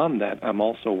 Beyond that, I'm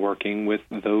also working with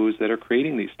those that are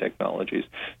creating these technologies.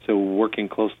 So working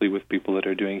closely with people that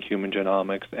are doing human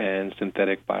genomics and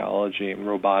synthetic biology and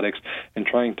robotics and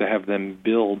trying to have them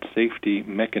build safety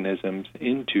mechanisms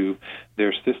into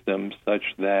their systems such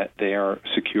that they are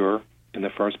secure in the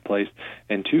first place,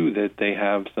 and two, that they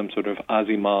have some sort of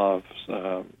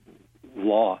Asimov's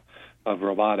law of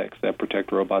robotics that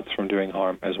protect robots from doing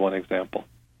harm, as one example.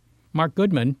 Marc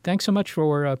Goodman, thanks so much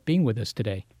for being with us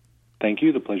today. Thank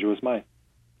you. The pleasure was mine.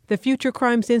 The Future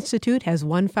Crimes Institute has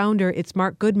one founder. It's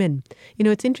Marc Goodman. You know,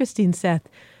 it's interesting, Seth,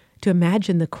 to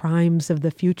imagine the crimes of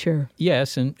the future.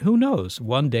 Yes, and who knows?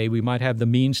 One day we might have the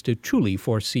means to truly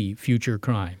foresee future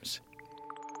crimes.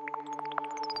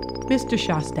 Mr.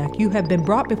 Shostak, you have been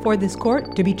brought before this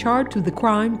court to be charged with the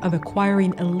crime of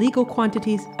acquiring illegal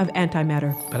quantities of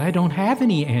antimatter. But I don't have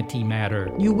any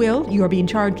antimatter. You will. You are being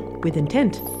charged with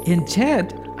intent.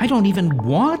 Intent? I don't even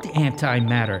want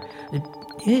antimatter.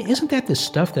 Isn't that the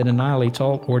stuff that annihilates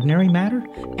all ordinary matter?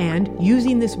 And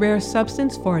using this rare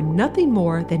substance for nothing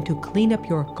more than to clean up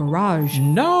your garage.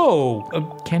 No!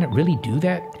 Can it really do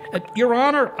that? Your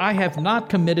Honor, I have not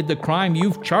committed the crime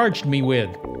you've charged me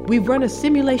with. We've run a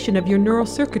simulation of your neural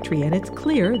circuitry, and it's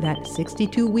clear that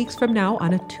 62 weeks from now,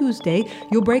 on a Tuesday,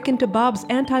 you'll break into Bob's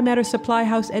antimatter supply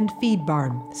house and feed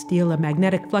barn, steal a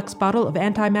magnetic flux bottle of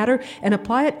antimatter, and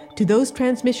apply it to those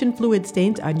transmission fluid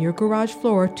stains on your garage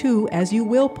floor to, as you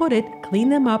will put it, clean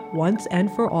them up once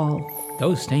and for all.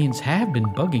 Those stains have been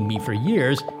bugging me for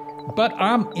years, but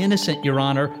I'm innocent, Your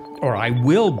Honor. Or I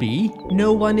will be.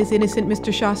 No one is innocent,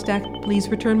 Mr. Shostak. Please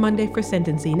return Monday for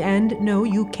sentencing. And no,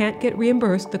 you can't get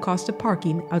reimbursed the cost of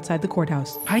parking outside the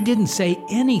courthouse. I didn't say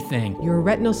anything. Your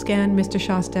retinal scan, Mr.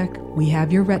 Shostak. We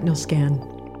have your retinal scan.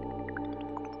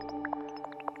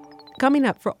 Coming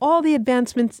up, for all the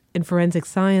advancements in forensic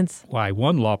science. Why,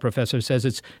 one law professor says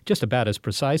it's just about as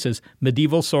precise as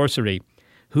medieval sorcery.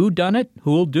 Who done it?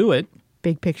 Who'll do it?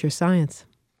 Big picture science.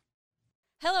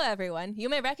 Hello, everyone. You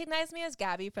may recognize me as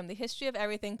Gabby from the History of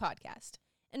Everything podcast.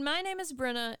 And my name is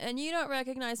Brenna, and you don't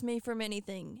recognize me from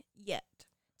anything yet.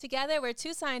 Together, we're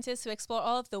two scientists who explore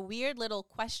all of the weird little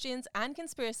questions and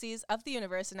conspiracies of the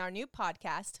universe in our new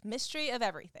podcast, Mystery of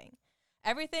Everything.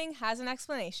 Everything has an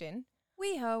explanation.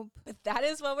 We hope. But that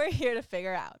is what we're here to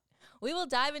figure out. We will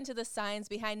dive into the science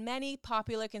behind many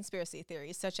popular conspiracy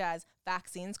theories, such as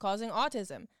vaccines causing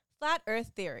autism, flat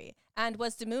Earth theory, and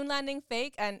was the moon landing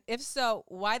fake? And if so,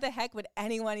 why the heck would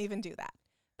anyone even do that?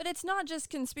 But it's not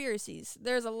just conspiracies.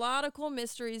 There's a lot of cool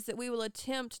mysteries that we will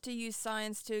attempt to use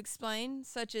science to explain,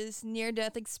 such as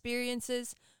near-death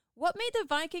experiences, what made the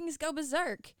Vikings go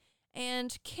berserk,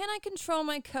 and can I control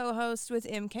my co-host with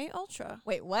MK Ultra?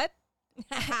 Wait, what?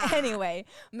 Anyway,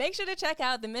 make sure to check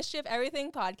out the Mystery of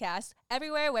Everything podcast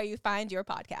everywhere where you find your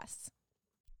podcasts.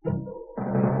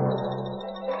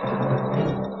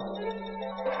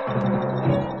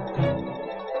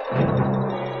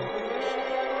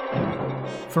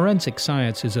 Forensic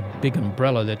science is a big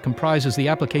umbrella that comprises the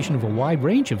application of a wide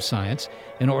range of science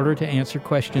in order to answer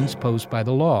questions posed by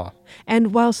the law.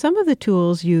 And while some of the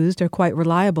tools used are quite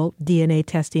reliable, DNA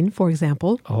testing, for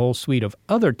example, a whole suite of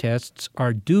other tests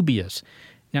are dubious.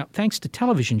 Now, thanks to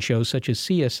television shows such as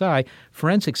CSI,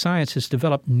 forensic science has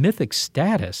developed mythic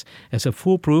status as a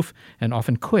foolproof and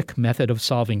often quick method of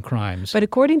solving crimes. But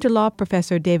according to law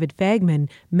professor David Faigman,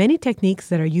 many techniques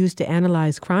that are used to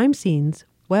analyze crime scenes,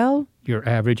 well, your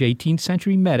average 18th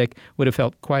century medic would have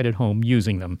felt quite at home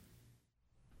using them.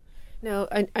 Now,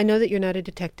 I know that you're not a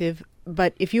detective,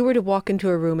 but if you were to walk into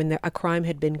a room and a crime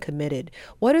had been committed,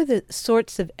 what are the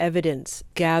sorts of evidence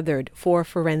gathered for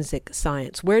forensic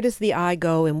science? Where does the eye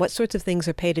go, and what sorts of things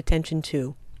are paid attention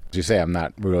to? As you say, I'm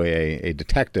not really a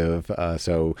detective,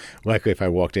 so likely if I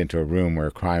walked into a room where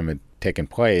a crime had taken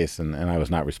place and I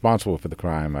was not responsible for the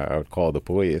crime, I would call the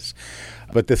police.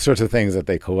 But the sorts of things that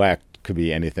they collect could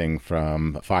be anything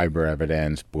from fiber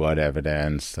evidence, blood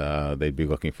evidence. They'd be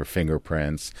looking for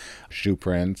fingerprints, shoe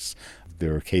prints.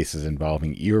 There are cases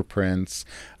involving ear prints,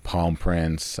 palm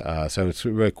prints. So it's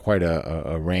really quite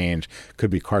a range. Could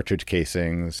be cartridge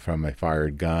casings from a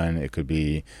fired gun. It could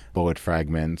be bullet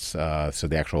fragments, so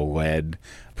the actual lead.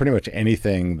 Pretty much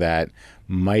anything that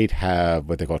might have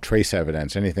what they call trace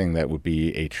evidence, anything that would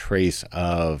be a trace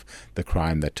of the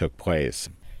crime that took place.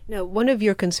 Now, one of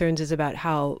your concerns is about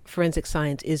how forensic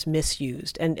science is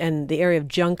misused and the area of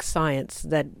junk science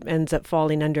that ends up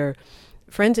falling under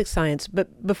forensic science.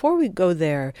 But before we go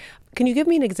there, can you give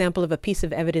me an example of a piece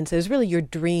of evidence that is really your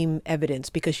dream evidence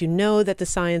because you know that the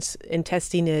science in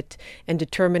testing it and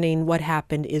determining what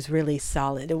happened is really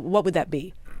solid? What would that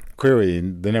be? Clearly,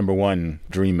 the number one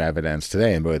dream evidence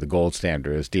today, and really the gold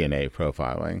standard, is DNA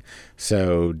profiling.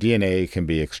 So DNA can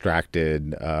be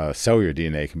extracted, cellular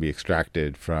DNA can be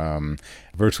extracted from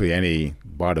virtually any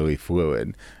bodily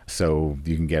fluid. So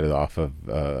you can get it off of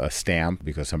a stamp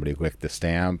because somebody licked the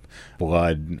stamp.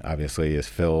 Blood, obviously, is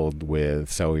filled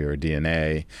with cellular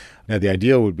DNA. Now, the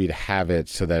ideal would be to have it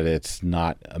so that it's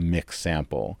not a mixed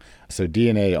sample. So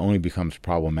DNA only becomes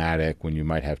problematic when you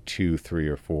might have 2, 3,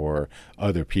 or 4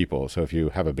 other people. So if you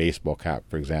have a baseball cap,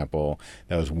 for example,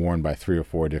 that was worn by 3 or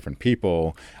 4 different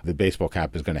people, the baseball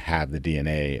cap is going to have the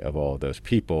DNA of all of those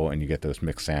people, and you get those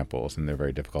mixed samples, and they're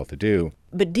very difficult to do.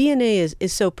 But DNA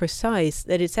is so precise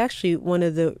that it's actually one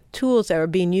of the tools that are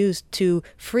being used to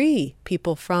free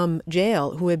people from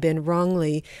jail who have been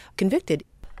wrongly convicted.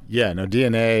 Yeah, no,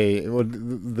 DNA, well,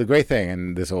 the great thing,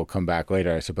 and this will come back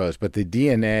later, I suppose, but the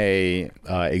DNA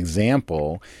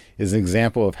example is an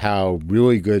example of how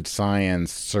really good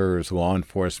science serves law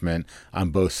enforcement on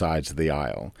both sides of the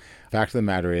aisle. Fact of the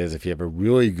matter is, if you have a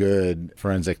really good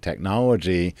forensic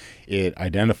technology, it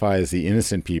identifies the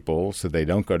innocent people so they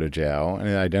don't go to jail, and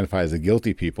it identifies the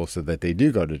guilty people so that they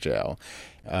do go to jail.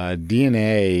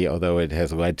 DNA, although it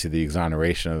has led to the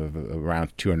exoneration of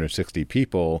around 260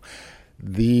 people,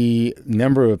 the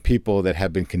number of people that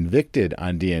have been convicted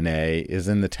on DNA is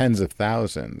in the tens of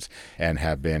thousands and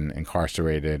have been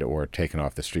incarcerated or taken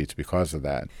off the streets because of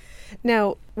that.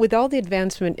 Now, with all the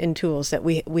advancement in tools that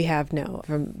we have now,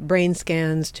 from brain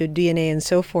scans to DNA and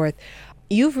so forth,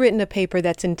 you've written a paper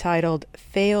that's entitled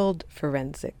Failed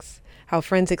Forensics: How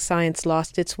Forensic Science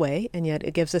Lost Its Way, and yet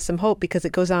it gives us some hope because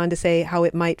it goes on to say how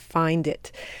it might find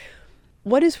it.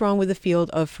 What is wrong with the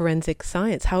field of forensic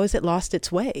science? How has it lost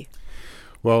its way?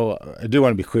 Well, I do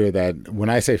want to be clear that when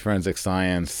I say forensic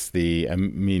science, I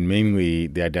mean mainly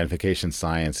the identification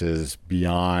sciences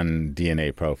beyond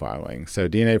DNA profiling. So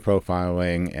DNA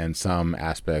profiling and some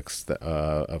aspects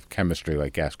of chemistry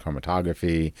like gas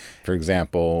chromatography. For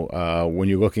example, when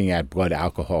you're looking at blood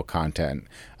alcohol content,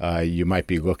 you might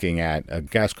be looking at a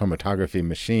gas chromatography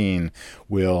machine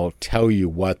will tell you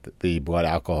what the blood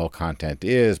alcohol content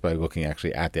is by looking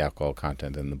actually at the alcohol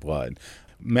content in the blood.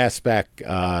 Mass spec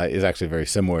is actually very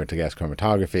similar to gas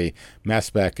chromatography. Mass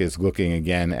spec is looking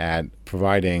again at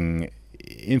providing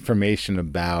information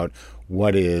about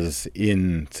what is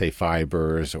in, say,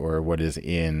 fibers or what is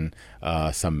in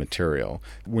some material.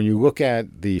 When you look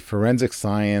at the forensic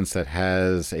science that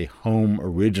has a home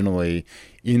originally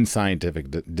in scientific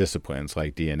disciplines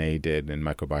like DNA did in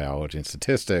microbiology and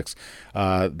statistics,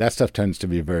 that stuff tends to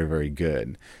be very, very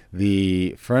good.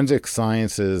 The forensic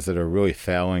sciences that are really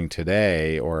failing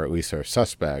today, or at least are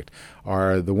suspect,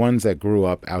 are the ones that grew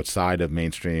up outside of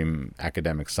mainstream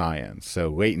academic science. So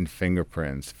latent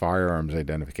fingerprints, firearms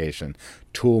identification,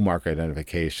 tool mark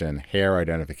identification, hair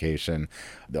identification,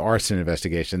 the arson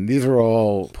investigation. These are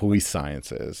all police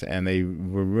sciences, and they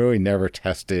were really never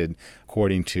tested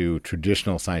according to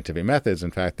traditional scientific methods.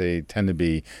 In fact, they tend to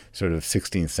be sort of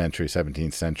 16th century,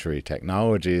 17th century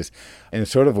technologies. And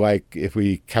it's sort of like if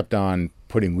we kept on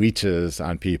putting leeches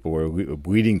on people or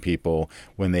bleeding people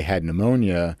when they had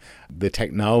pneumonia, the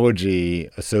technology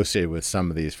associated with some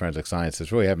of these forensic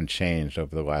sciences really haven't changed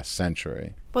over the last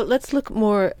century. Well, let's look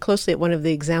more closely at one of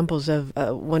the examples of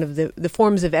one of the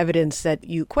forms of evidence that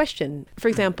you question. For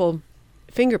example,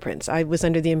 fingerprints. I was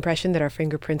under the impression that our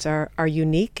fingerprints are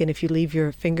unique, and if you leave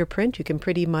your fingerprint, you can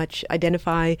pretty much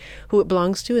identify who it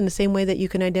belongs to in the same way that you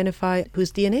can identify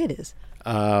whose DNA it is.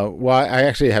 Well, I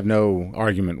actually have no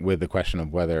argument with the question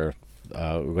of whether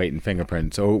latent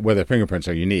fingerprints or whether fingerprints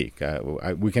are unique.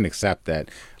 We can accept that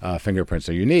fingerprints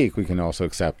are unique. We can also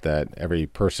accept that every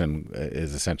person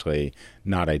is essentially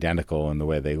not identical in the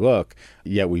way they look,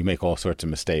 yet we make all sorts of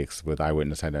mistakes with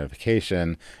eyewitness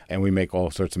identification, and we make all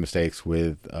sorts of mistakes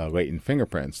with latent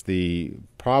fingerprints. The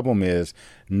problem is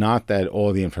not that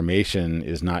all the information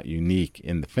is not unique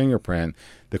in the fingerprint.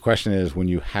 The question is when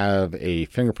you have a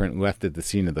fingerprint left at the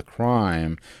scene of the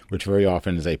crime, which very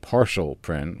often is a partial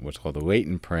print, what's called a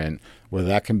latent print, whether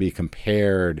that can be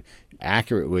compared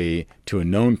accurately to a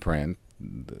known print,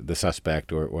 the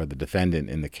suspect or the defendant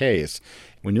in the case.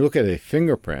 When you look at a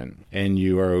fingerprint and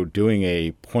you are doing a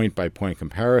point-by-point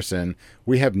comparison,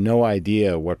 we have no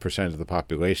idea what percentage of the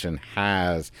population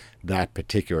has that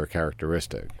particular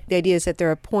characteristic. The idea is that there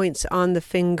are points on the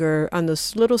finger, on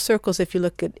those little circles. If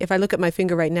I look at my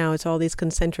finger right now, it's all these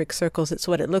concentric circles. It's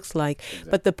what it looks like.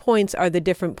 Exactly. But the points are the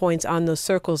different points on those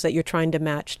circles that you're trying to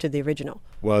match to the original.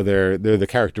 Well, they're the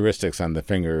characteristics on the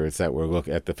fingers that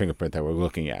at the fingerprint that we're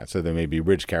looking at. So there may be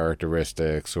ridge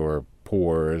characteristics or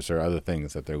pores or other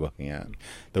things that they're looking at.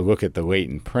 They'll look at the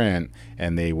latent print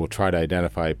and they will try to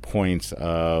identify points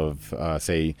of,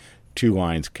 say, two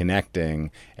lines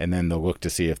connecting, and then they'll look to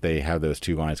see if they have those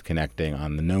two lines connecting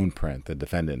on the known print, the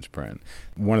defendant's print.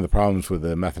 One of the problems with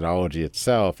the methodology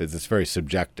itself is it's very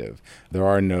subjective. There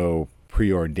are no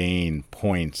preordained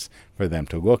points for them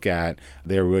to look at.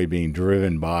 They're really being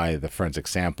driven by the forensic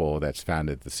sample that's found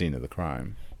at the scene of the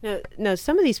crime. Now,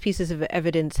 some of these pieces of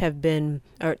evidence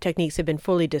or techniques have been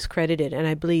fully discredited, and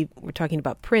I believe we're talking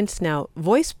about prints now.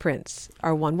 Voice prints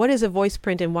are one. What is a voice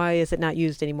print, and why is it not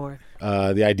used anymore?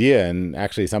 The idea, and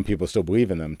actually some people still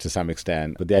believe in them to some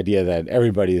extent, but the idea that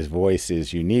everybody's voice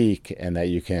is unique and that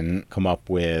you can come up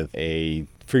with a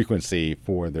frequency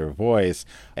for their voice,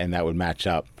 and that would match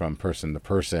up from person to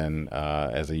person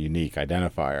as a unique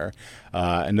identifier.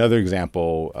 Another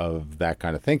example of that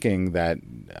kind of thinking that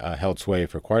held sway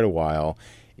for quite a while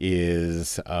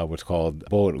is what's called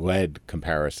bullet lead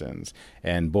comparisons.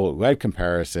 And bullet lead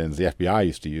comparisons, the FBI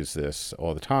used to use this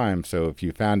all the time. So if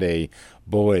you found a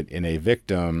bullet in a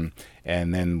victim,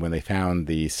 and then when they found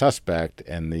the suspect,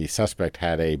 and the suspect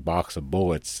had a box of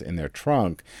bullets in their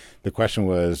trunk, the question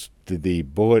was, did the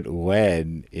bullet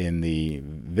lead in the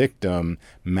victim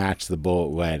match the bullet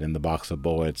lead in the box of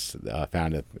bullets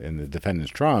found in the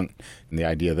defendant's trunk? And the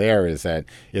idea there is that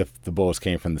if the bullets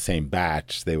came from the same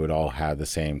batch, they would all have the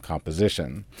same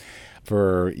composition.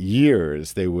 For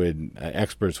years,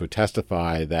 experts would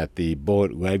testify that the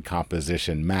bullet lead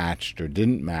composition matched or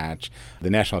didn't match. The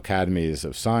National Academies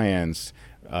of Science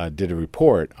did a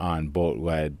report on bullet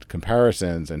lead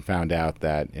comparisons and found out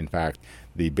that, in fact,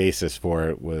 the basis for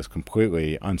it was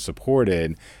completely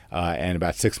unsupported. And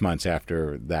about 6 months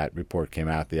after that report came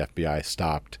out, the FBI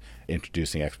stopped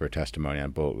introducing expert testimony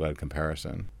on bullet lead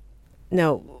comparison.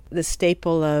 Now, the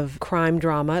staple of crime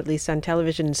drama, at least on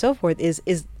television and so forth, is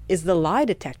the lie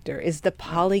detector, is the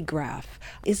polygraph.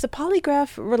 Is the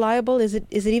polygraph reliable? Is it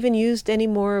even used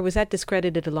anymore? Or was that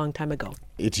discredited a long time ago?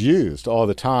 It's used all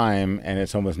the time, and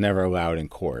it's almost never allowed in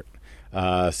court.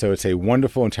 So it's a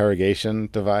wonderful interrogation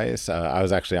device. I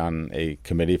was actually on a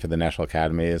committee for the National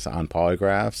Academies on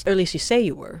polygraphs. Or at least you say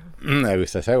you were. At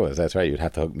least I say I was. That's right. You'd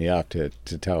have to hook me up to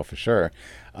tell for sure.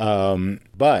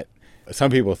 But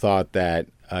some people thought that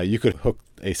you could hook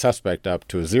a suspect up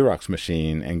to a Xerox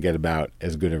machine and get about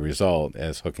as good a result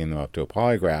as hooking them up to a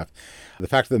polygraph. The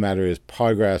fact of the matter is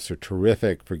polygraphs are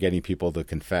terrific for getting people to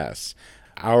confess.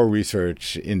 Our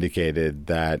research indicated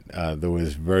that there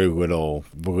was very little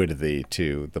validity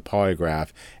to the polygraph,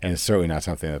 and it's certainly not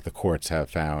something that the courts have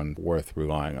found worth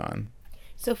relying on.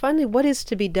 So finally, what is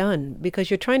to be done?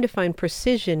 Because you're trying to find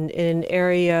precision in an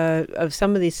area of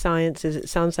some of these sciences, it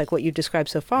sounds like what you've described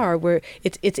so far, where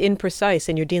it's imprecise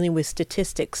and you're dealing with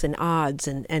statistics and odds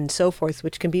and so forth,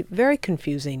 which can be very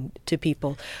confusing to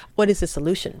people. What is the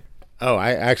solution? Oh,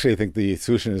 I actually think the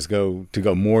solution is to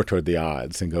go more toward the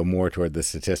odds and go more toward the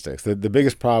statistics. The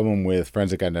biggest problem with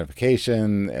forensic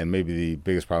identification, and maybe the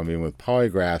biggest problem even with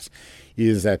polygraphs,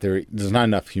 is that there's not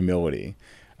enough humility.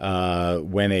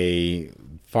 When a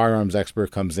firearms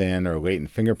expert comes in, or a latent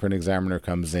fingerprint examiner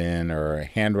comes in, or a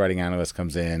handwriting analyst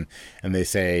comes in, and they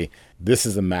say, this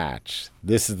is a match,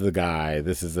 this is the guy,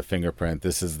 this is the fingerprint,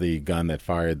 this is the gun that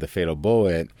fired the fatal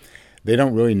bullet, they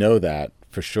don't really know that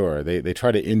for sure. They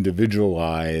try to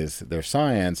individualize their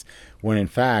science, when in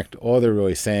fact all they're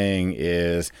really saying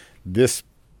is this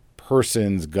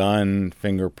person's gun,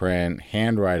 fingerprint,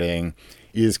 handwriting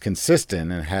is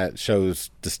consistent and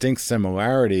shows distinct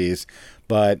similarities,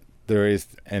 but there is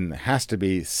and has to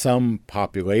be some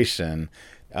population.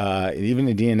 Even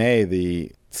in DNA,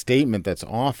 the statement that's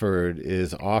offered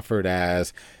is offered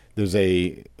as there's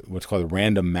what's called a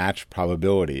random match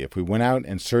probability. If we went out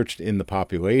and searched in the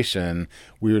population,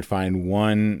 we would find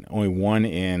only 1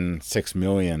 in 6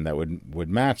 million that would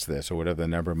match this, or whatever the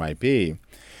number might be.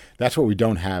 That's what we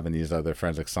don't have in these other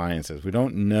forensic sciences. We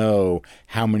don't know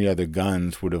how many other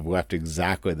guns would have left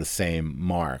exactly the same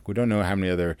mark. We don't know how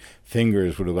many other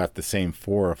fingers would have left the same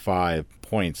 4 or 5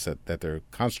 points that they're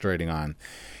concentrating on.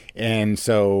 And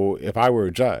so if I were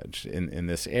a judge in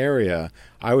this area,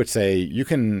 I would say you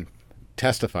can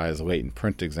testify as a latent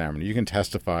print examiner. You can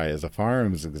testify as a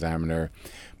firearms examiner,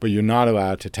 but you're not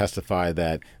allowed to testify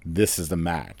that this is the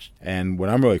match. And what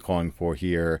I'm really calling for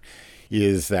here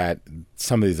is that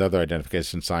some of these other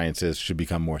identification sciences should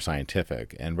become more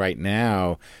scientific. And right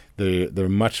now, they're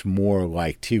much more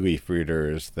like tea leaf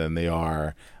readers than they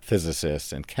are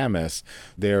physicists and chemists.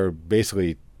 They're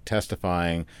basically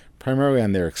testifying primarily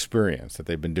on their experience, that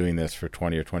they've been doing this for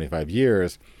 20 or 25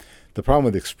 years. The problem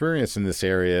with experience in this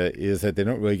area is that they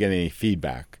don't really get any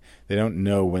feedback. They don't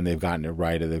know when they've gotten it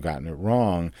right or they've gotten it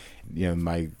wrong.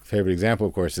 My favorite example,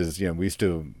 of course, is, we used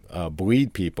to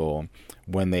bleed people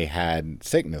when they had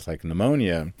sickness like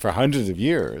pneumonia for hundreds of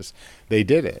years. They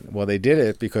did it. Well, they did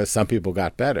it because some people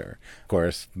got better. Of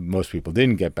course, most people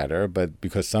didn't get better, but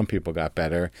because some people got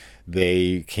better,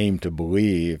 they came to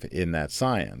believe in that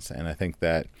science. And I think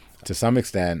that to some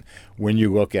extent, when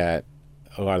you look at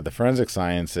a lot of the forensic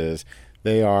sciences,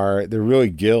 they're really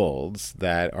guilds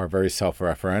that are very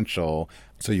self-referential.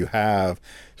 So you have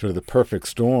sort of the perfect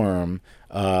storm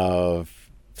of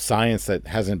science that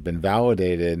hasn't been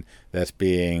validated that's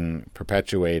being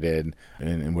perpetuated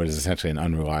in what is essentially an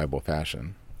unreliable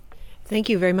fashion. Thank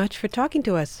you very much for talking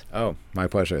to us. Oh, my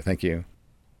pleasure. Thank you.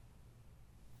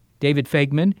 David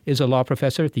Faigman is a law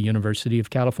professor at the University of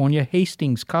California,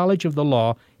 Hastings College of the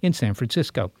Law in San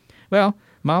Francisco. Well,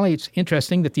 Molly, it's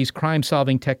interesting that these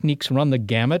crime-solving techniques run the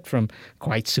gamut from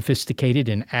quite sophisticated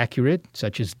and accurate,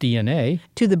 such as DNA,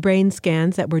 to the brain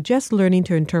scans that we're just learning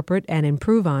to interpret and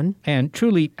improve on, and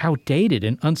truly outdated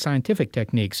and unscientific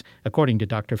techniques, according to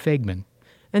Dr. Faigman.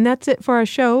 And that's it for our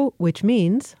show, which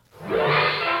means...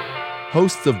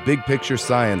 Hosts of Big Picture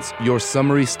Science, your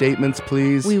summary statements,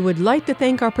 please. We would like to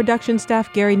thank our production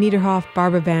staff, Gary Niederhoff,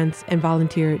 Barbara Vance, and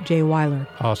volunteer Jay Weiler.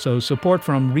 Also support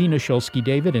from Rena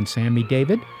Shulsky-David and Sammy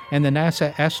David and the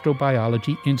NASA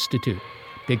Astrobiology Institute.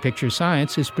 Big Picture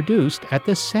Science is produced at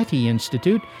the SETI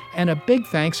Institute, and a big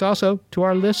thanks also to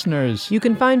our listeners. You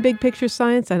can find Big Picture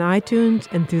Science on iTunes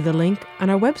and through the link on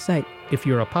our website. If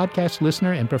you're a podcast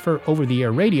listener and prefer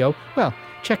over-the-air radio, well,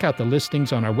 check out the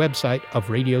listings on our website of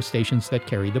radio stations that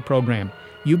carry the program.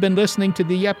 You've been listening to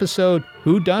the episode,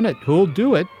 Whodunit? Who'll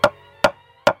Do It?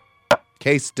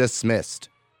 Case dismissed.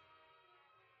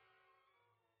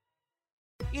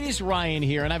 It is Ryan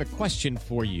here, and I have a question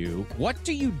for you. What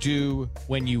do you do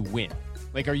when you win?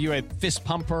 Like, are you a fist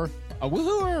pumper, a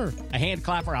woohooer, a hand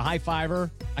clapper, a high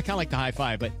fiver? I kind of like the high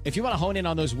five, but if you want to hone in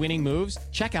on those winning moves,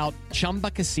 check out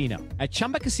Chumba Casino. At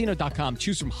ChumbaCasino.com,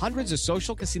 choose from hundreds of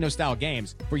social casino-style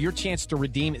games for your chance to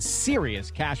redeem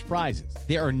serious cash prizes.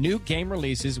 There are new game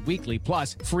releases weekly,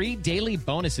 plus free daily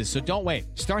bonuses. So don't wait.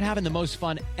 Start having the most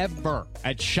fun ever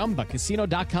at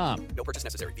ChumbaCasino.com. No purchase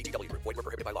necessary. VGW Group. Void where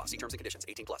prohibited by law. See terms and conditions.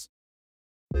 18+.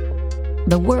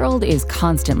 The world is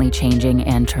constantly changing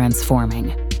and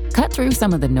transforming. Cut through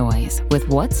some of the noise with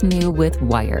What's New with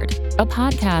Wired, a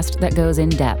podcast that goes in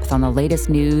depth on the latest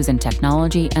news in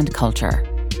technology and culture.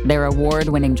 Their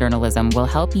award-winning journalism will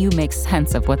help you make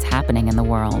sense of what's happening in the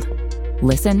world.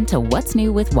 Listen to What's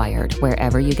New with Wired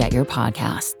wherever you get your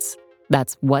podcasts.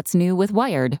 That's What's New with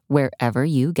Wired wherever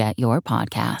you get your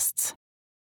podcasts.